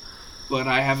 But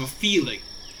I have a feeling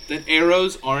that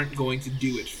arrows aren't going to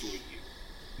do it for you,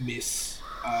 Miss,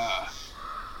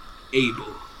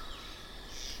 Abel.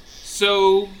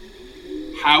 So,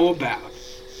 how about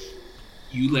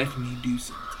you let me do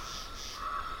something?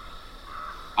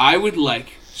 I would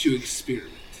like to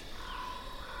experiment.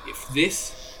 If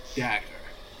this dagger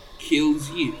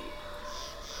kills you,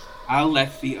 I'll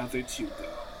let the other two go.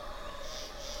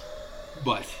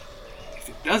 But if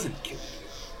it doesn't kill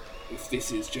you, if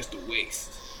this is just a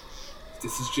waste, if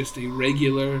this is just a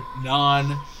regular,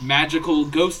 non-magical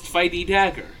ghost fighty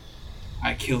dagger,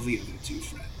 I kill the other two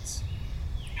friends.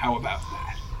 How about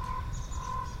that?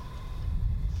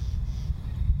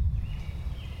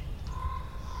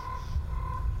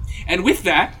 And with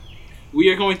that, we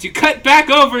are going to cut back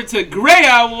over to Grey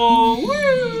Owl.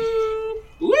 Woo!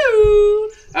 Woo!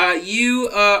 You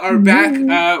are back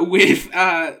with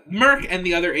Merc and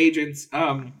the other agents.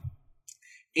 And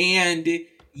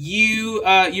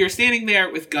you're standing there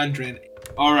with Gundren.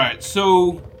 All right,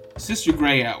 so Sister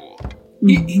Grey Owl,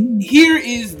 here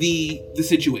is the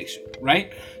situation,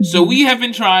 right? So we have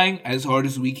been trying as hard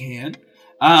as we can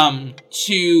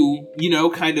to,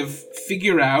 kind of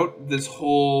figure out this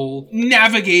whole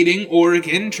navigating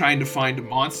Oregon, trying to find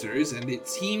monsters, and it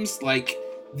seems like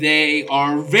they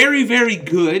are very, very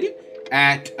good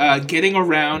at getting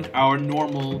around our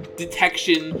normal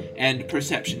detection and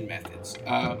perception methods,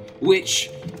 which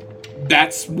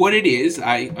that's what it is.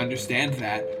 I understand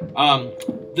that.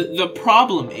 The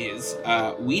problem is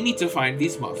we need to find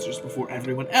these monsters before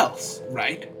everyone else,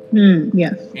 right?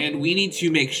 Yes. And we need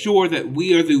to make sure that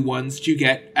we are the ones to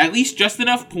get at least just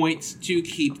enough points to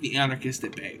keep the anarchist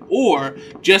at bay. Or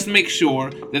just make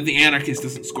sure that the anarchist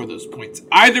doesn't score those points.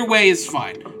 Either way is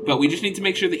fine, but we just need to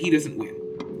make sure that he doesn't win.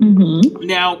 Mm-hmm.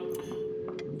 Now,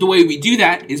 the way we do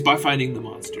that is by finding the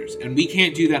monsters, and we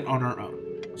can't do that on our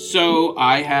own. So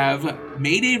I have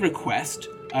made a request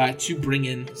to bring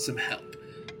in some help.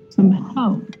 Some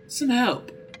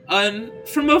help.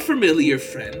 From a familiar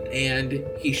friend, and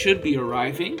he should be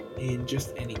arriving in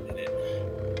just any minute.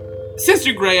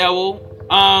 Sister Grey Owl,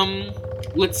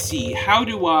 let's see, how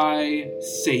do I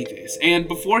say this? And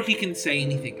before he can say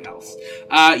anything else,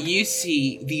 you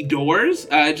see the doors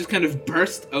just kind of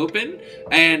burst open,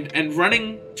 and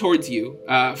running towards you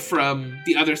from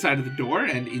the other side of the door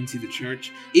and into the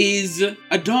church is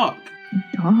a dog.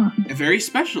 A very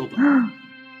special dog.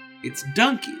 It's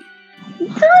Dunky.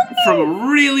 From a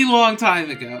really long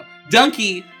time ago.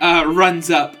 Dunky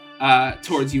runs up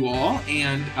towards you all,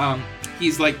 and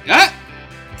he's like,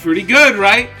 pretty good,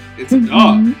 right? It's a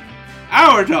dog.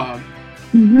 Our dog.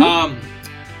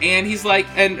 And he's like,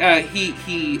 and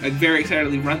he very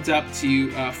excitedly runs up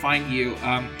to find you,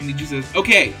 and he just says,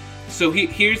 okay, so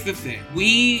here's the thing.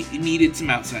 We needed some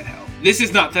outside help. This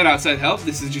is not that outside help.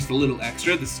 This is just a little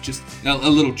extra. This is just a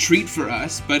little treat for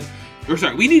us.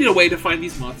 We needed a way to find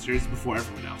these monsters before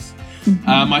everyone else.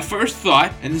 My first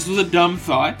thought, and this was a dumb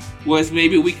thought, was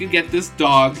maybe we could get this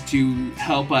dog to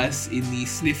help us in the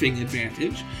sniffing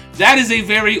advantage. That is a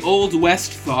very Old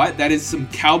West thought. That is some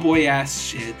cowboy-ass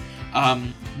shit.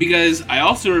 Because I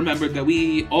also remembered that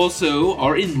we also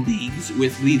are in leagues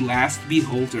with the last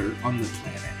beholder on the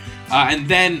planet. And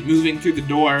then moving through the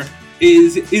door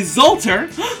is Zolter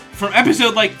from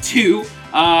episode 2,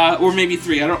 or maybe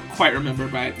 3. I don't quite remember,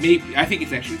 but I think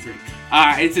it's actually 3.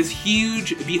 It's this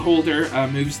huge beholder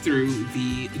moves through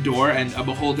the door, and a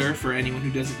beholder, for anyone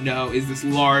who doesn't know, is this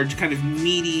large kind of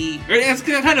meaty, or it's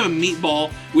kind of a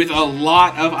meatball with a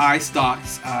lot of eye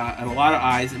stalks and a lot of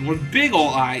eyes, and one big ol'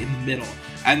 eye in the middle.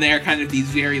 And they're kind of these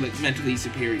very mentally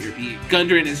superior beings.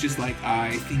 Gundren is just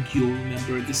I think you'll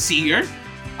remember the seer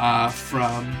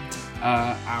from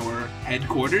our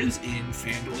headquarters in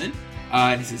Phandalin.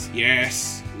 And he says,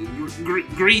 yes,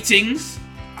 greetings.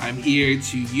 I'm here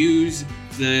to use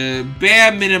the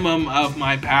bare minimum of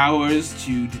my powers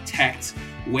to detect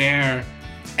where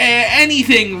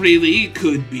anything really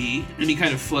could be. And he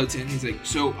kind of floats in. He's like,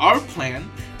 so our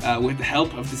plan, with the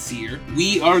help of the seer,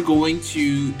 we are going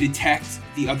to detect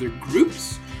the other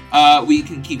groups. We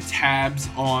can keep tabs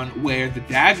on where the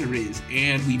dagger is,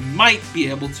 and we might be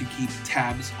able to keep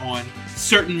tabs on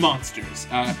certain monsters.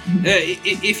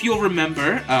 If you'll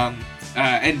remember,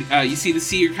 you see the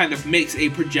seer kind of makes a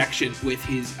projection with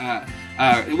his,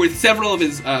 with several of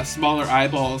his smaller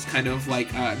eyeballs, kind of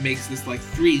makes this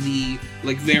 3D,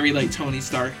 very Tony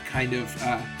Stark kind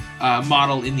of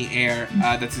model in the air.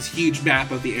 That's this huge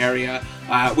map of the area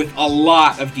with a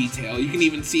lot of detail. You can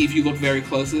even see, if you look very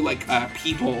closely,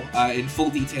 people in full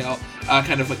detail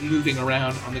kind of moving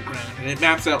around on the ground. And it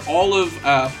maps out all of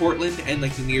Portland and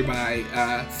the nearby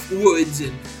woods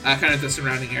and kind of the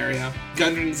surrounding area.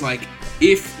 Gundren's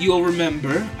if you'll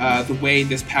remember the way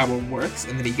this power works,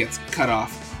 and then he gets cut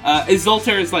off.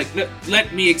 Zolter is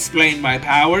let me explain my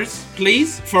powers,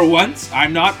 please. For once,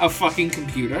 I'm not a fucking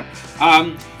computer.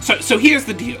 So here's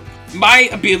the deal. My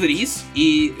abilities,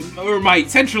 or my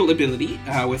central ability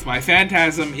with my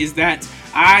phantasm, is that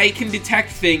I can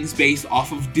detect things based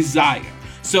off of desire.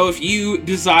 So if you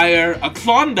desire a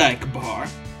Klondike bar,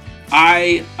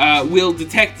 I will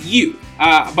detect you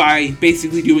by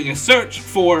basically doing a search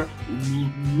for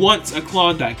wants a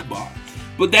Klondike bar.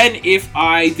 But then if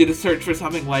I did a search for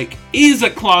something is a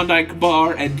Klondike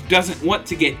bar and doesn't want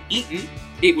to get eaten,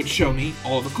 it would show me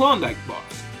all the Klondike bars.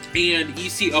 And you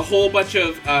see a whole bunch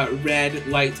of red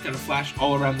lights kind of flash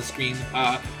all around the screen.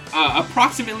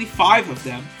 Approximately 5 of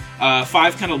them.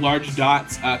 5 kind of large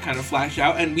dots kind of flash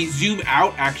out. And we zoom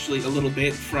out actually a little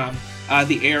bit from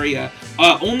the area.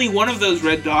 Only one of those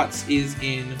red dots is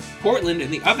in Portland,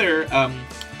 and the other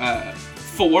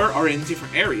 4 are in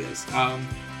different areas.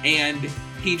 And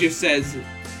he just says,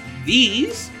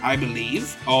 these, I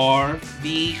believe, are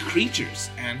the creatures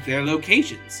and their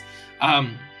locations.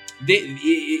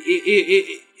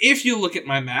 If you look at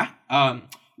my map,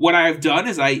 what I have done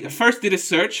is I first did a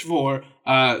search for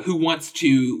who wants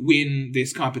to win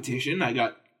this competition. I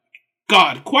got,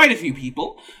 quite a few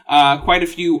people, quite a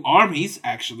few armies,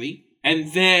 actually.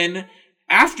 And then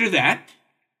after that,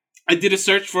 I did a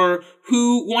search for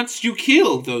who wants to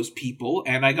kill those people,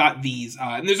 and I got these.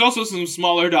 And there's also some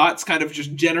smaller dots kind of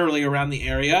just generally around the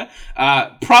area.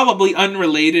 Probably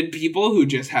unrelated people who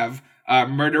just have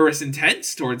murderous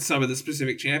intents towards some of the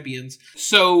specific champions.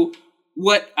 So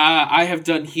what I have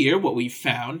done here, what we've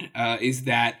found, is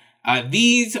that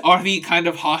these are the kind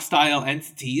of hostile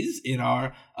entities in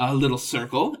our little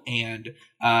circle, and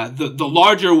the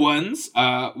larger ones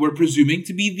we're presuming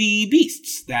to be the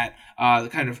beasts that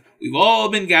we've all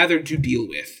been gathered to deal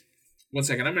with. One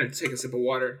second, I'm going to take a sip of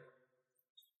water.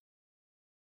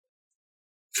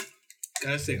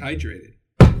 Gotta stay hydrated.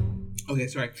 Okay,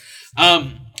 sorry.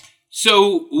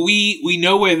 So we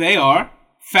know where they are.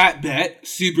 Fat bet,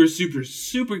 super, super,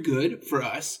 super good for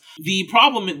us. The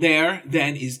problem there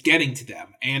then is getting to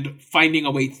them and finding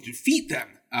a way to defeat them,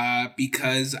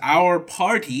 because our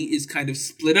party is kind of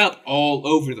split up all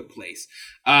over the place.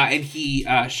 And he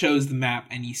shows the map,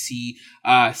 and you see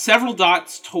several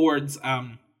dots towards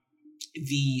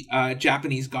the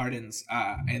Japanese gardens,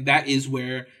 and that is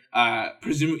where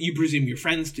you presume your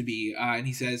friends to be. And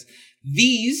he says,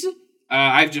 these,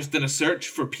 I've just done a search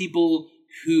for people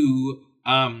who...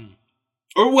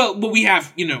 we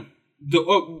have,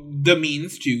 the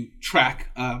means to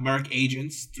track Merc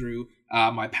agents through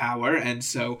my power, and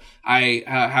so I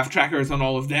have trackers on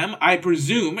all of them. I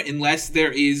presume, unless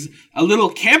there is a little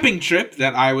camping trip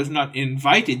that I was not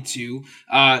invited to,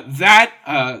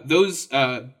 those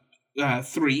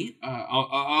three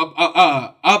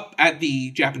up at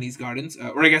the Japanese gardens,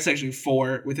 or I guess actually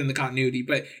 4 within the continuity,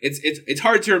 but it's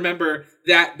hard to remember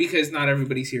that because not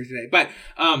everybody's here today. But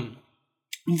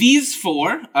these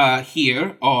 4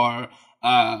 here are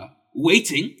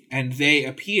waiting, and they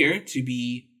appear to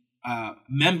be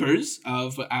members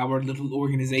of our little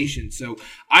organization. So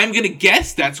I'm gonna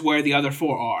guess that's where the other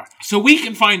 4 are. So we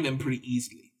can find them pretty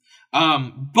easily.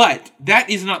 But that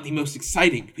is not the most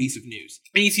exciting piece of news.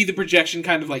 And you see the projection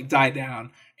kind of like die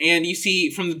down, and you see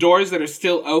from the doors that are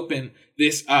still open,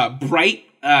 this bright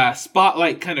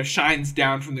spotlight kind of shines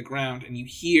down from the ground, and you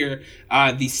hear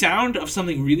the sound of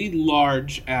something really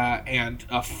large and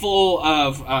full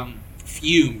of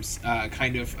fumes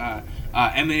kind of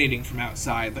emanating from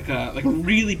outside, like a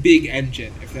really big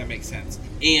engine, if that makes sense.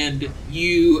 And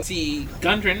you see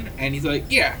Gundren, and he's like,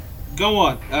 yeah, go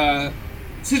on.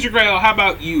 Sister Grail, how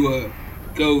about you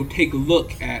go take a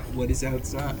look at what is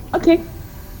outside? Okay.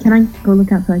 Can I go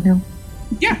look outside now?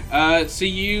 Yeah. So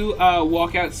you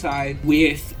walk outside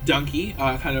with Donkey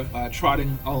kind of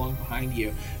trotting along behind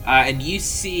you, and you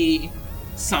see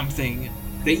something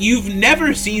that you've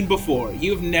never seen before.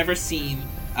 You've never seen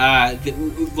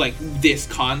this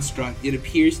construct. It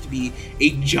appears to be a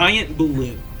giant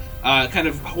balloon. Kind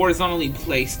of horizontally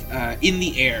placed in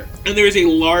the air. And there is a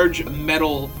large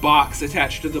metal box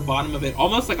attached to the bottom of it,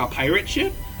 almost like a pirate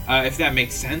ship, if that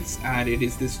makes sense. And it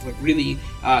is this like really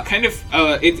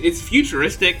it's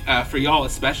futuristic for y'all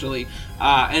especially.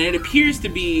 And it appears to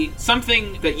be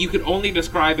something that you could only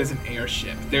describe as an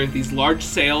airship. There are these large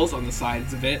sails on the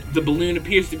sides of it. The balloon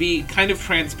appears to be kind of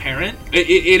transparent.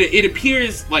 It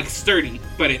appears like sturdy,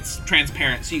 but it's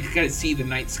transparent, so you can kind of see the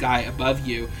night sky above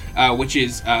you, which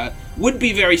is would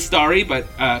be very starry, but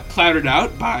clouded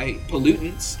out by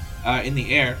pollutants in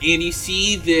the air. And you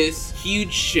see this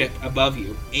huge ship above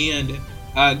you, and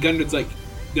Gundren's like,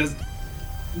 does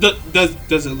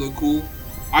it look cool?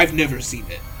 I've never seen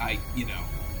it.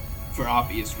 For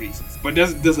obvious reasons. But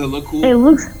does it look cool? It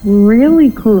looks really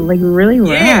cool, like really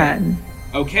rad.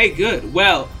 Okay, good.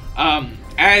 Well,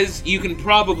 as you can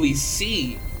probably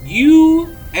see,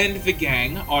 you and the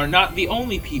gang are not the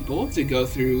only people to go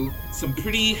through some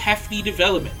pretty hefty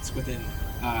developments within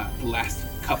the last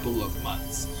couple of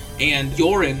months. And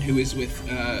Yorin, who is with,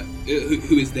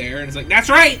 who is there, and is like, that's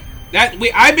right.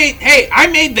 I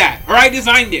made that, or I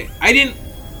designed it. I didn't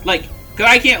because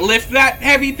I can't lift that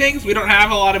heavy things. We don't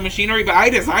have a lot of machinery, but I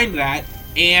designed that,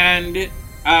 and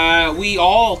we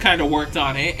all kind of worked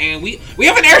on it, and we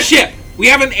have an airship. We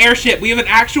have an airship. We have an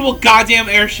actual goddamn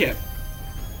airship.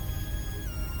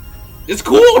 It's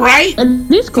cool, right?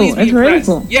 It is cool. It's really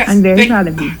cool. Yes. I'm very proud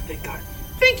of you. Thank God.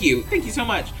 Thank you. Thank you so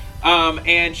much.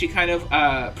 And she kind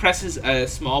of presses a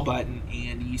small button,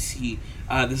 and you see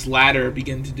this ladder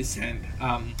begin to descend.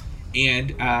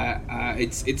 And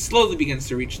it slowly begins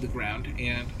to reach the ground.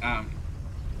 And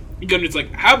Gundren's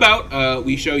like, how about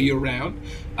we show you around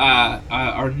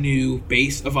our new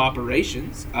base of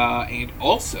operations, and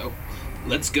also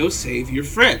let's go save your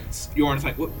friends. Yorin's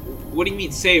like, what do you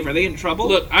mean save? Are they in trouble?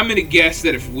 Look, I'm gonna guess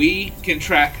that if we can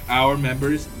track our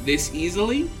members this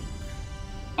easily,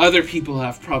 other people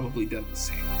have probably done the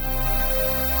same.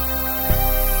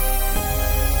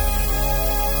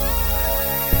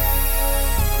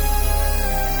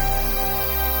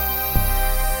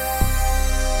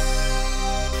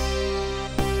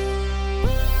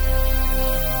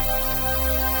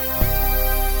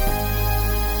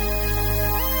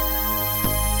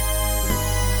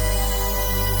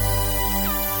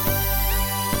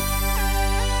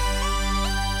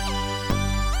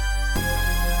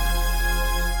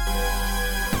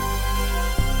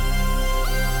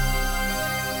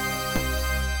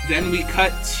 Then we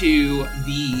cut to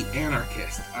the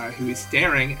anarchist, who is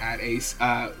staring at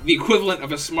the equivalent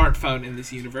of a smartphone in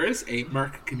this universe, a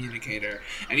Merc communicator.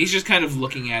 And he's just kind of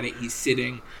looking at it. He's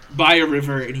sitting by a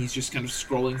river, and he's just kind of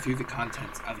scrolling through the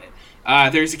contents of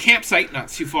it. There's a campsite not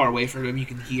too far away from him. You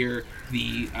can hear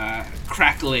the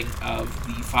crackling of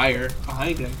the fire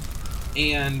behind him.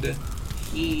 And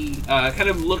he kind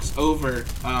of looks over,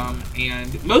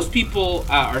 and most people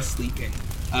are sleeping.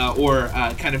 Or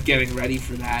kind of getting ready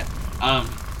for that.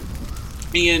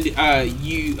 He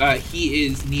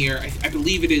is near, I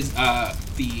believe it is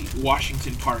the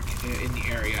Washington Park in the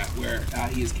area where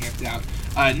he is camped out,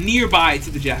 nearby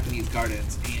to the Japanese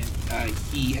gardens. And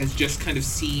he has just kind of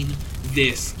seen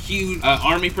this huge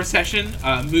army procession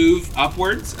move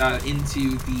upwards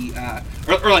into the,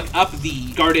 or like up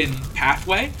the garden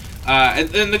pathway.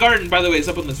 And the garden, by the way, is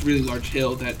up on this really large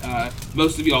hill that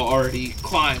most of y'all already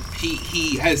climbed.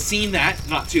 He has seen that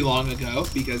not too long ago,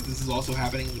 because this is also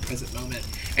happening in the present moment.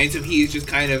 And so he is just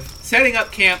kind of setting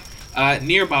up camp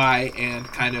nearby and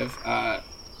kind of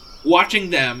watching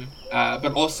them,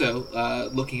 but also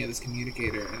looking at his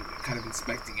communicator and kind of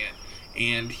inspecting it.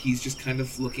 And he's just kind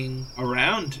of looking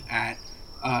around at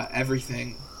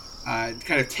everything,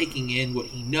 kind of taking in what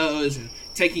he knows and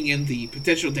taking in the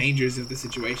potential dangers of the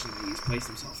situation that he's placed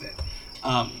himself in.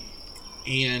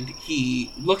 And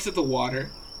he looks at the water,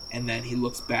 and then he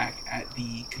looks back at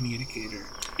the communicator.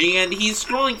 And he's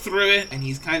scrolling through it, and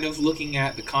he's kind of looking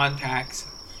at the contacts,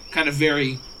 kind of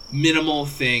very minimal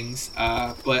things.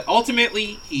 But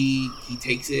ultimately, he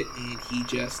takes it, and he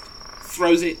just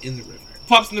throws it in the river.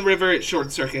 Pops in the river, it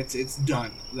short circuits, it's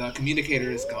done. The communicator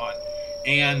is gone.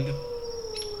 And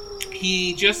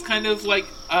he just kind of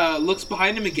looks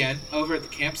behind him again over at the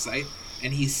campsite,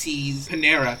 and he sees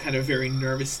Panera kind of very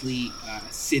nervously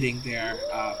sitting there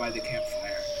by the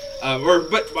campfire.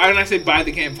 But why don't I say by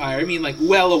the campfire? I mean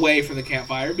well away from the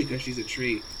campfire, because she's a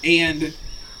tree. And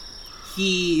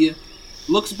he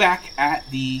looks back at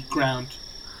the ground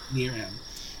near him,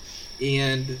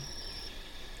 and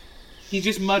he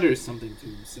just mutters something to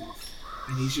himself.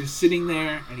 And he's just sitting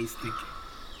there, and he's thinking,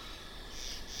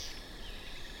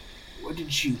 what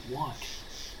did she want?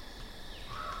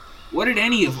 What did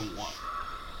any of them want?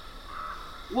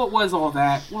 What was all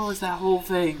that? What was that whole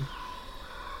thing?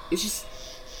 It's just,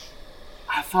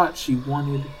 I thought she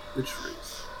wanted the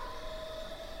truth.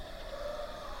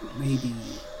 But maybe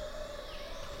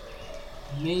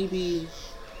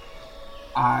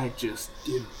I just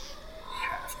didn't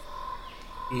have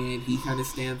it. And he kind of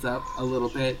stands up a little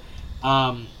bit,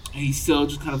 and he's still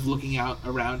just kind of looking out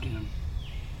around him.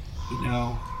 You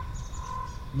know,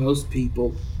 most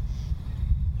people,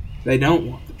 they don't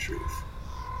want the truth.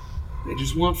 They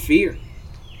just want fear.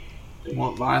 They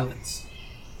want violence.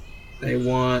 They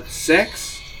want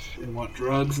sex. They want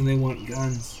drugs, and they want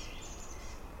guns.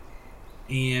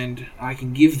 And I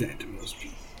can give that to most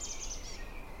people.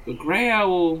 But Grey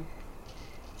Owl,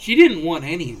 she didn't want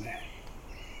any of that.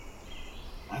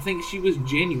 I think she was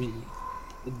genuinely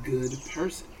a good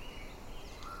person.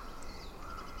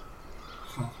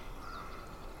 Huh.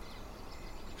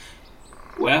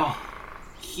 Well,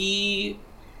 he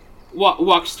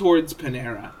walks towards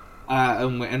Panera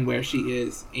and where she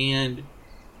is, and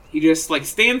he just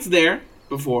stands there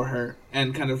before her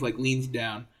and kind of leans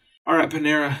down. All right,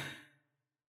 Panera,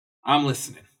 I'm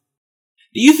listening.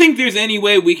 Do you think there's any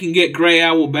way we can get Grey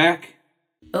Owl back?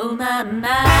 Oh my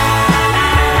my.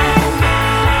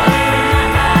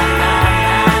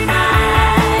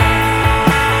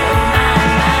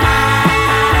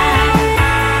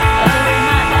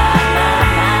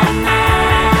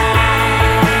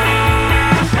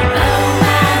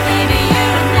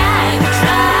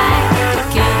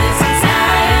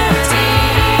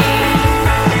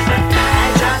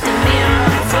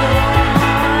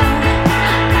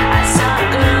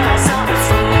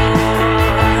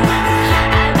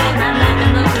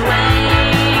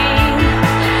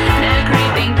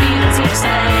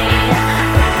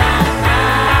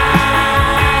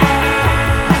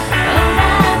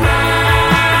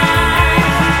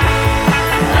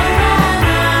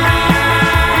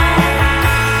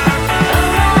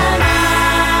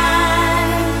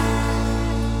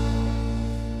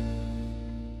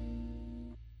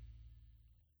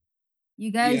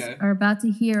 You guys are about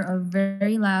to hear a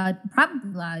very loud,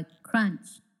 probably loud,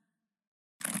 crunch.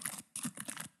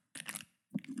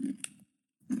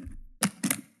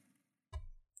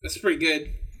 That's pretty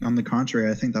good. On the contrary,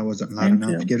 I think that wasn't loud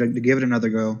enough. Give it another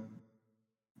go.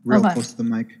 Real close to the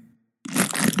mic.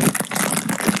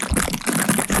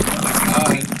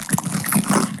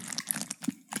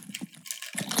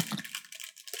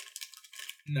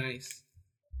 Nice.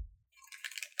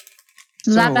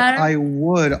 Is that better? I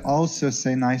would also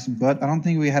say nice, but I don't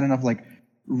think we had enough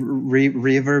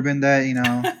reverb in that. You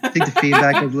know, I think the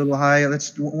feedback was a little high.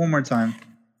 Let's one more time.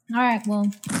 All right.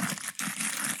 Well.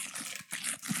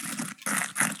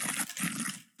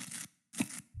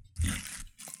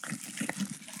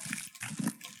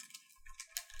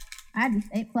 I just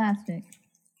ate plastic.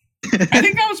 I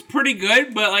think that was pretty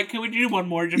good, but can we do one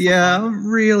more? Just I'm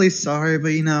really sorry, but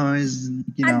the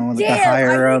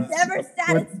higher ups. Never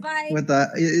satisfied. With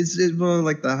it's more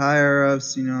the higher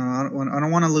ups. I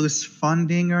don't want to lose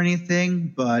funding or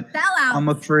anything, but I'm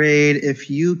afraid if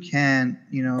you can't,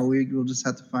 we'll just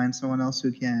have to find someone else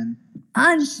who can.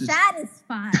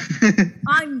 Unsatisfied.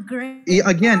 I'm great.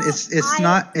 Again, it's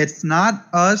not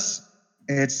us.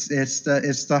 It's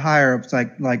the higher ups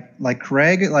like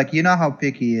Craig, you know how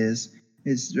picky he is.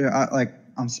 It's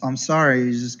I'm sorry.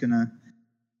 He's just gonna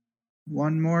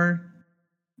one more,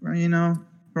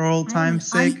 for old time's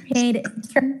sake. Unpaid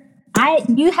intern.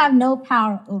 You have no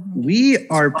power over me. We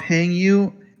are paying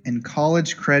you in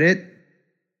college credit,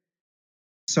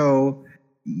 so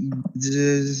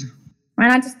why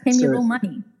not just pay me real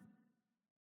money?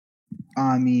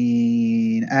 I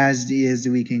mean, as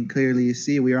we can clearly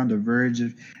see, we are on the verge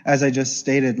of, as I just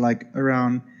stated, like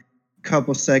around a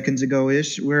couple seconds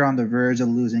ago-ish, we're on the verge of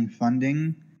losing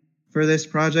funding for this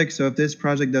project. So if this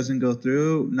project doesn't go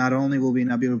through, not only will we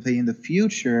not be able to pay you in the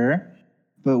future,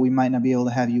 but we might not be able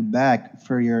to have you back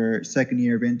for your second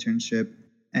year of internship.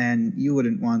 And you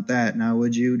wouldn't want that. Now,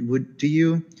 do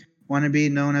you want to be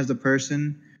known as the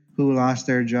person who lost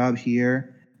their job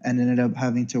here and ended up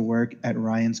having to work at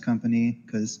Ryan's company?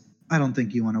 Because I don't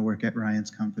think you want to work at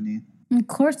Ryan's company. Of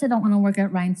course I don't want to work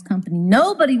at Ryan's company.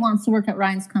 Nobody wants to work at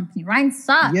Ryan's company. Ryan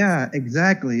sucks. Yeah,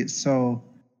 exactly. So,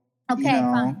 okay,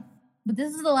 fine. But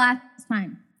this is the last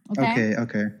time. Okay?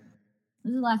 Okay.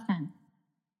 This is the last time.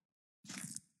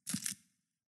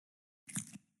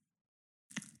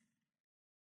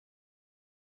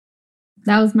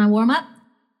 That was my warm-up.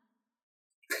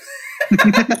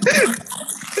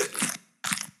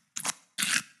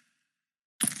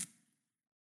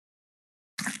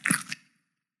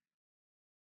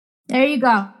 There you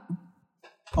go.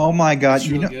 Oh my God!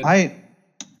 Really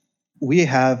we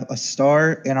have a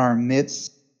star in our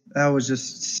midst. That was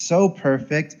just so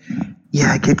perfect.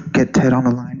 Yeah, get Ted on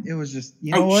the line. It was just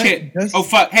what? Shit!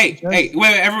 Fuck! Hey! Wait!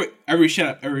 Everybody, shut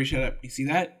up! Everybody, shut up! You see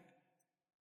that?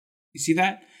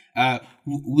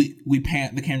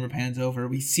 The camera pans over.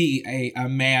 We see a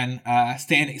man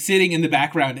sitting in the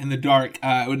background in the dark,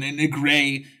 in a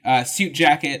gray suit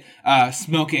jacket,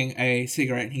 smoking a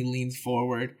cigarette. And he leans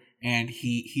forward and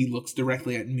he looks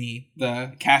directly at me,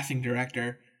 the casting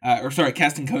co-director,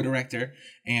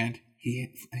 and he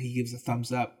gives a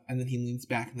thumbs up, and then he leans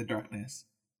back in the darkness.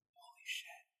 Holy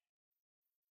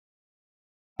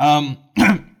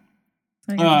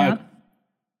shit!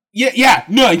 Yeah.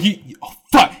 No,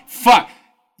 fuck.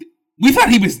 We thought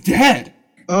he was dead.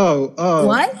 Oh.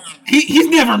 What? He's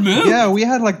never moved. Yeah, we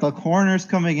had like the coroners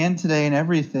coming in today and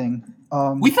everything.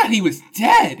 We thought he was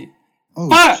dead. Oh,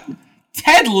 but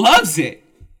Ted loves it.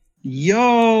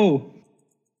 Yo.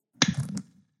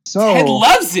 Ted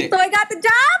loves it. So I got the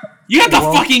job? You got the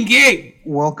fucking gig.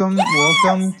 Welcome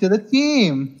to the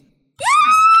team.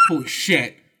 Holy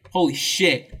shit.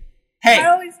 Hey, I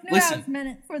always knew listen. I was meant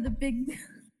it for the big...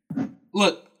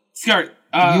 Look, Scart,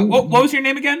 what was your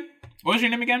name again?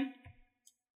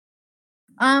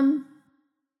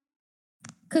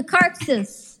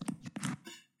 Cacarpsis.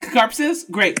 Cacarpsis?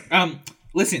 Great.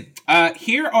 Listen,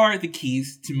 here are the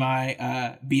keys to my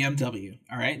BMW.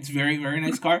 All right, it's a very, very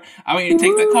nice car. I want you to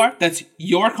take that car. That's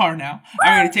your car now.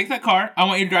 I want you to take that car. I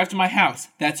want you to drive to my house.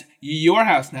 That's your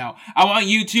house now. I want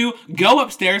you to go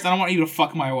upstairs, and I want you to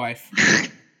fuck my wife.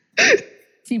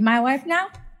 She my wife now?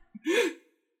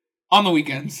 On the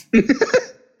weekends. That's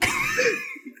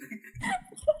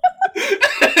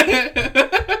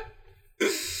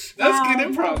good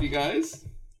improv, you guys.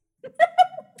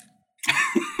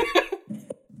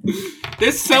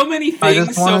 There's so many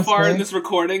things so far in this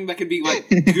recording that could be like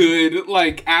good,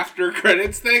 like after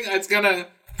credits thing. It's gonna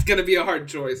be a hard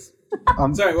choice.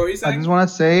 Sorry, what were you saying? I just want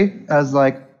to say, as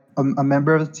like a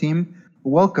member of the team,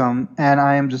 welcome, and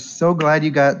I am just so glad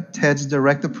you got Ted's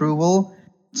direct approval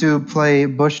to play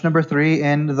Bush number 3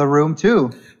 in The Room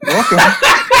 2. Welcome.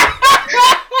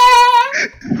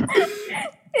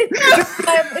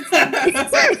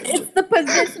 It's the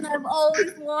position I've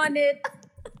always wanted.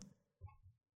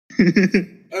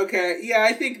 Okay, yeah,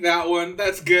 I think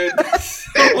that's good.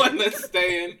 That's the one that's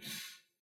staying.